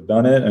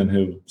done it and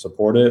who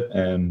support it,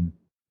 and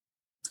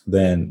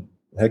then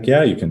heck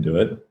yeah, you can do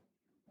it.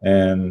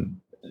 And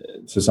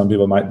so some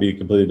people might be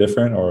completely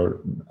different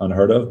or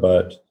unheard of,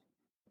 but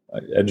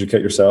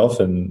educate yourself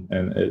and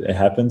it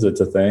happens.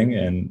 It's a thing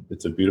and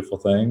it's a beautiful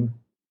thing.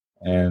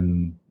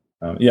 And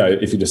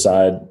if you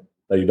decide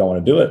that you don't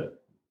want to do it,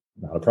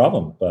 not a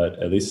problem, but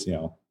at least,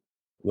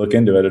 look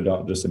into it and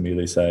don't just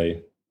immediately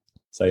say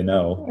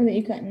no. Or that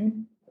you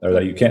couldn't. Or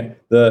that you can't.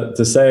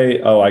 To say,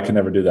 oh, I can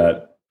never do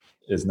that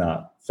is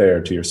not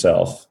fair to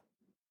yourself,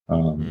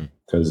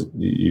 because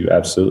you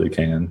absolutely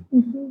can.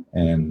 Mm-hmm.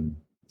 And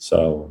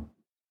so.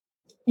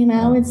 And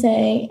I would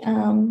say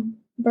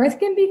birth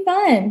can be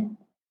fun.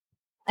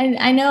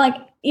 I know, like,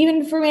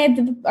 even for me at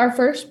our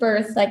first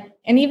birth, like,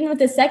 and even with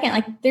the second,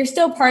 like, there's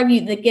still part of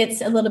you that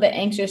gets a little bit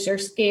anxious or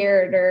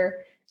scared or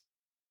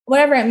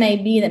whatever it may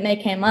be that may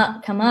come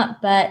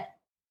up, but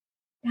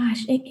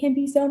gosh, it can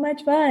be so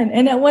much fun.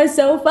 And it was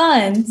so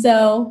fun.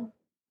 So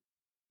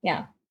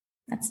yeah,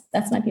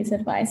 that's my piece of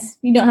advice.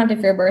 You don't have to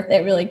fear birth.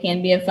 It really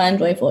can be a fun,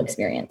 joyful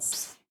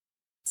experience.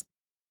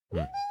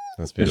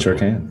 That's It beautiful. sure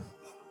can.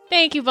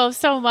 Thank you both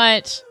so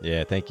much.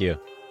 Yeah, thank you.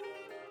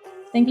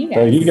 Thank you guys.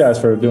 Thank you guys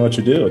for doing what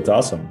you do. It's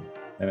awesome.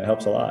 And it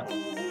helps a lot.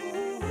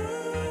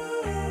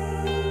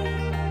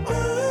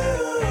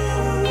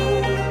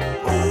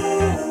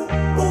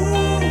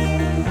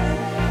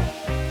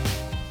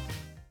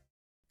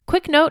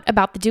 Quick note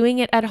about the Doing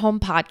It at Home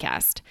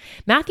podcast.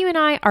 Matthew and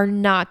I are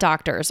not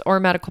doctors or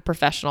medical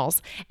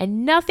professionals,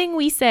 and nothing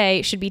we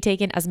say should be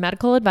taken as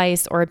medical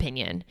advice or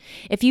opinion.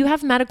 If you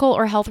have medical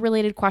or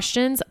health-related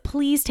questions,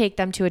 please take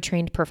them to a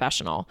trained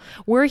professional.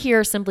 We're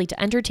here simply to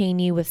entertain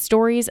you with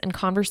stories and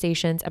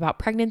conversations about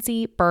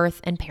pregnancy, birth,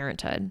 and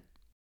parenthood.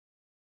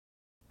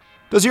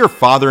 Does your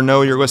father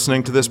know you're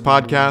listening to this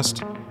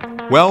podcast?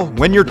 Well,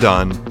 when you're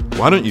done,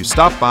 why don't you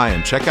stop by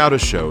and check out a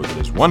show that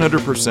is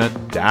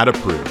 100%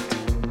 dad-approved.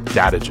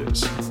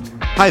 Dadages.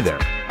 Hi there,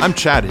 I'm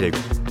Chad Higgle.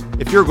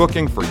 If you're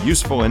looking for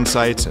useful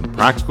insights and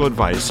practical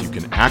advice you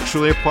can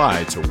actually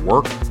apply to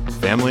work,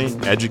 family,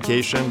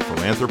 education,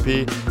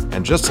 philanthropy,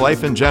 and just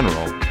life in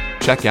general,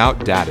 check out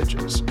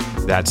Dadages.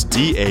 That's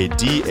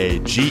DADAGES,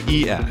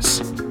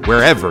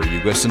 wherever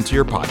you listen to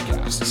your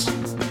podcasts.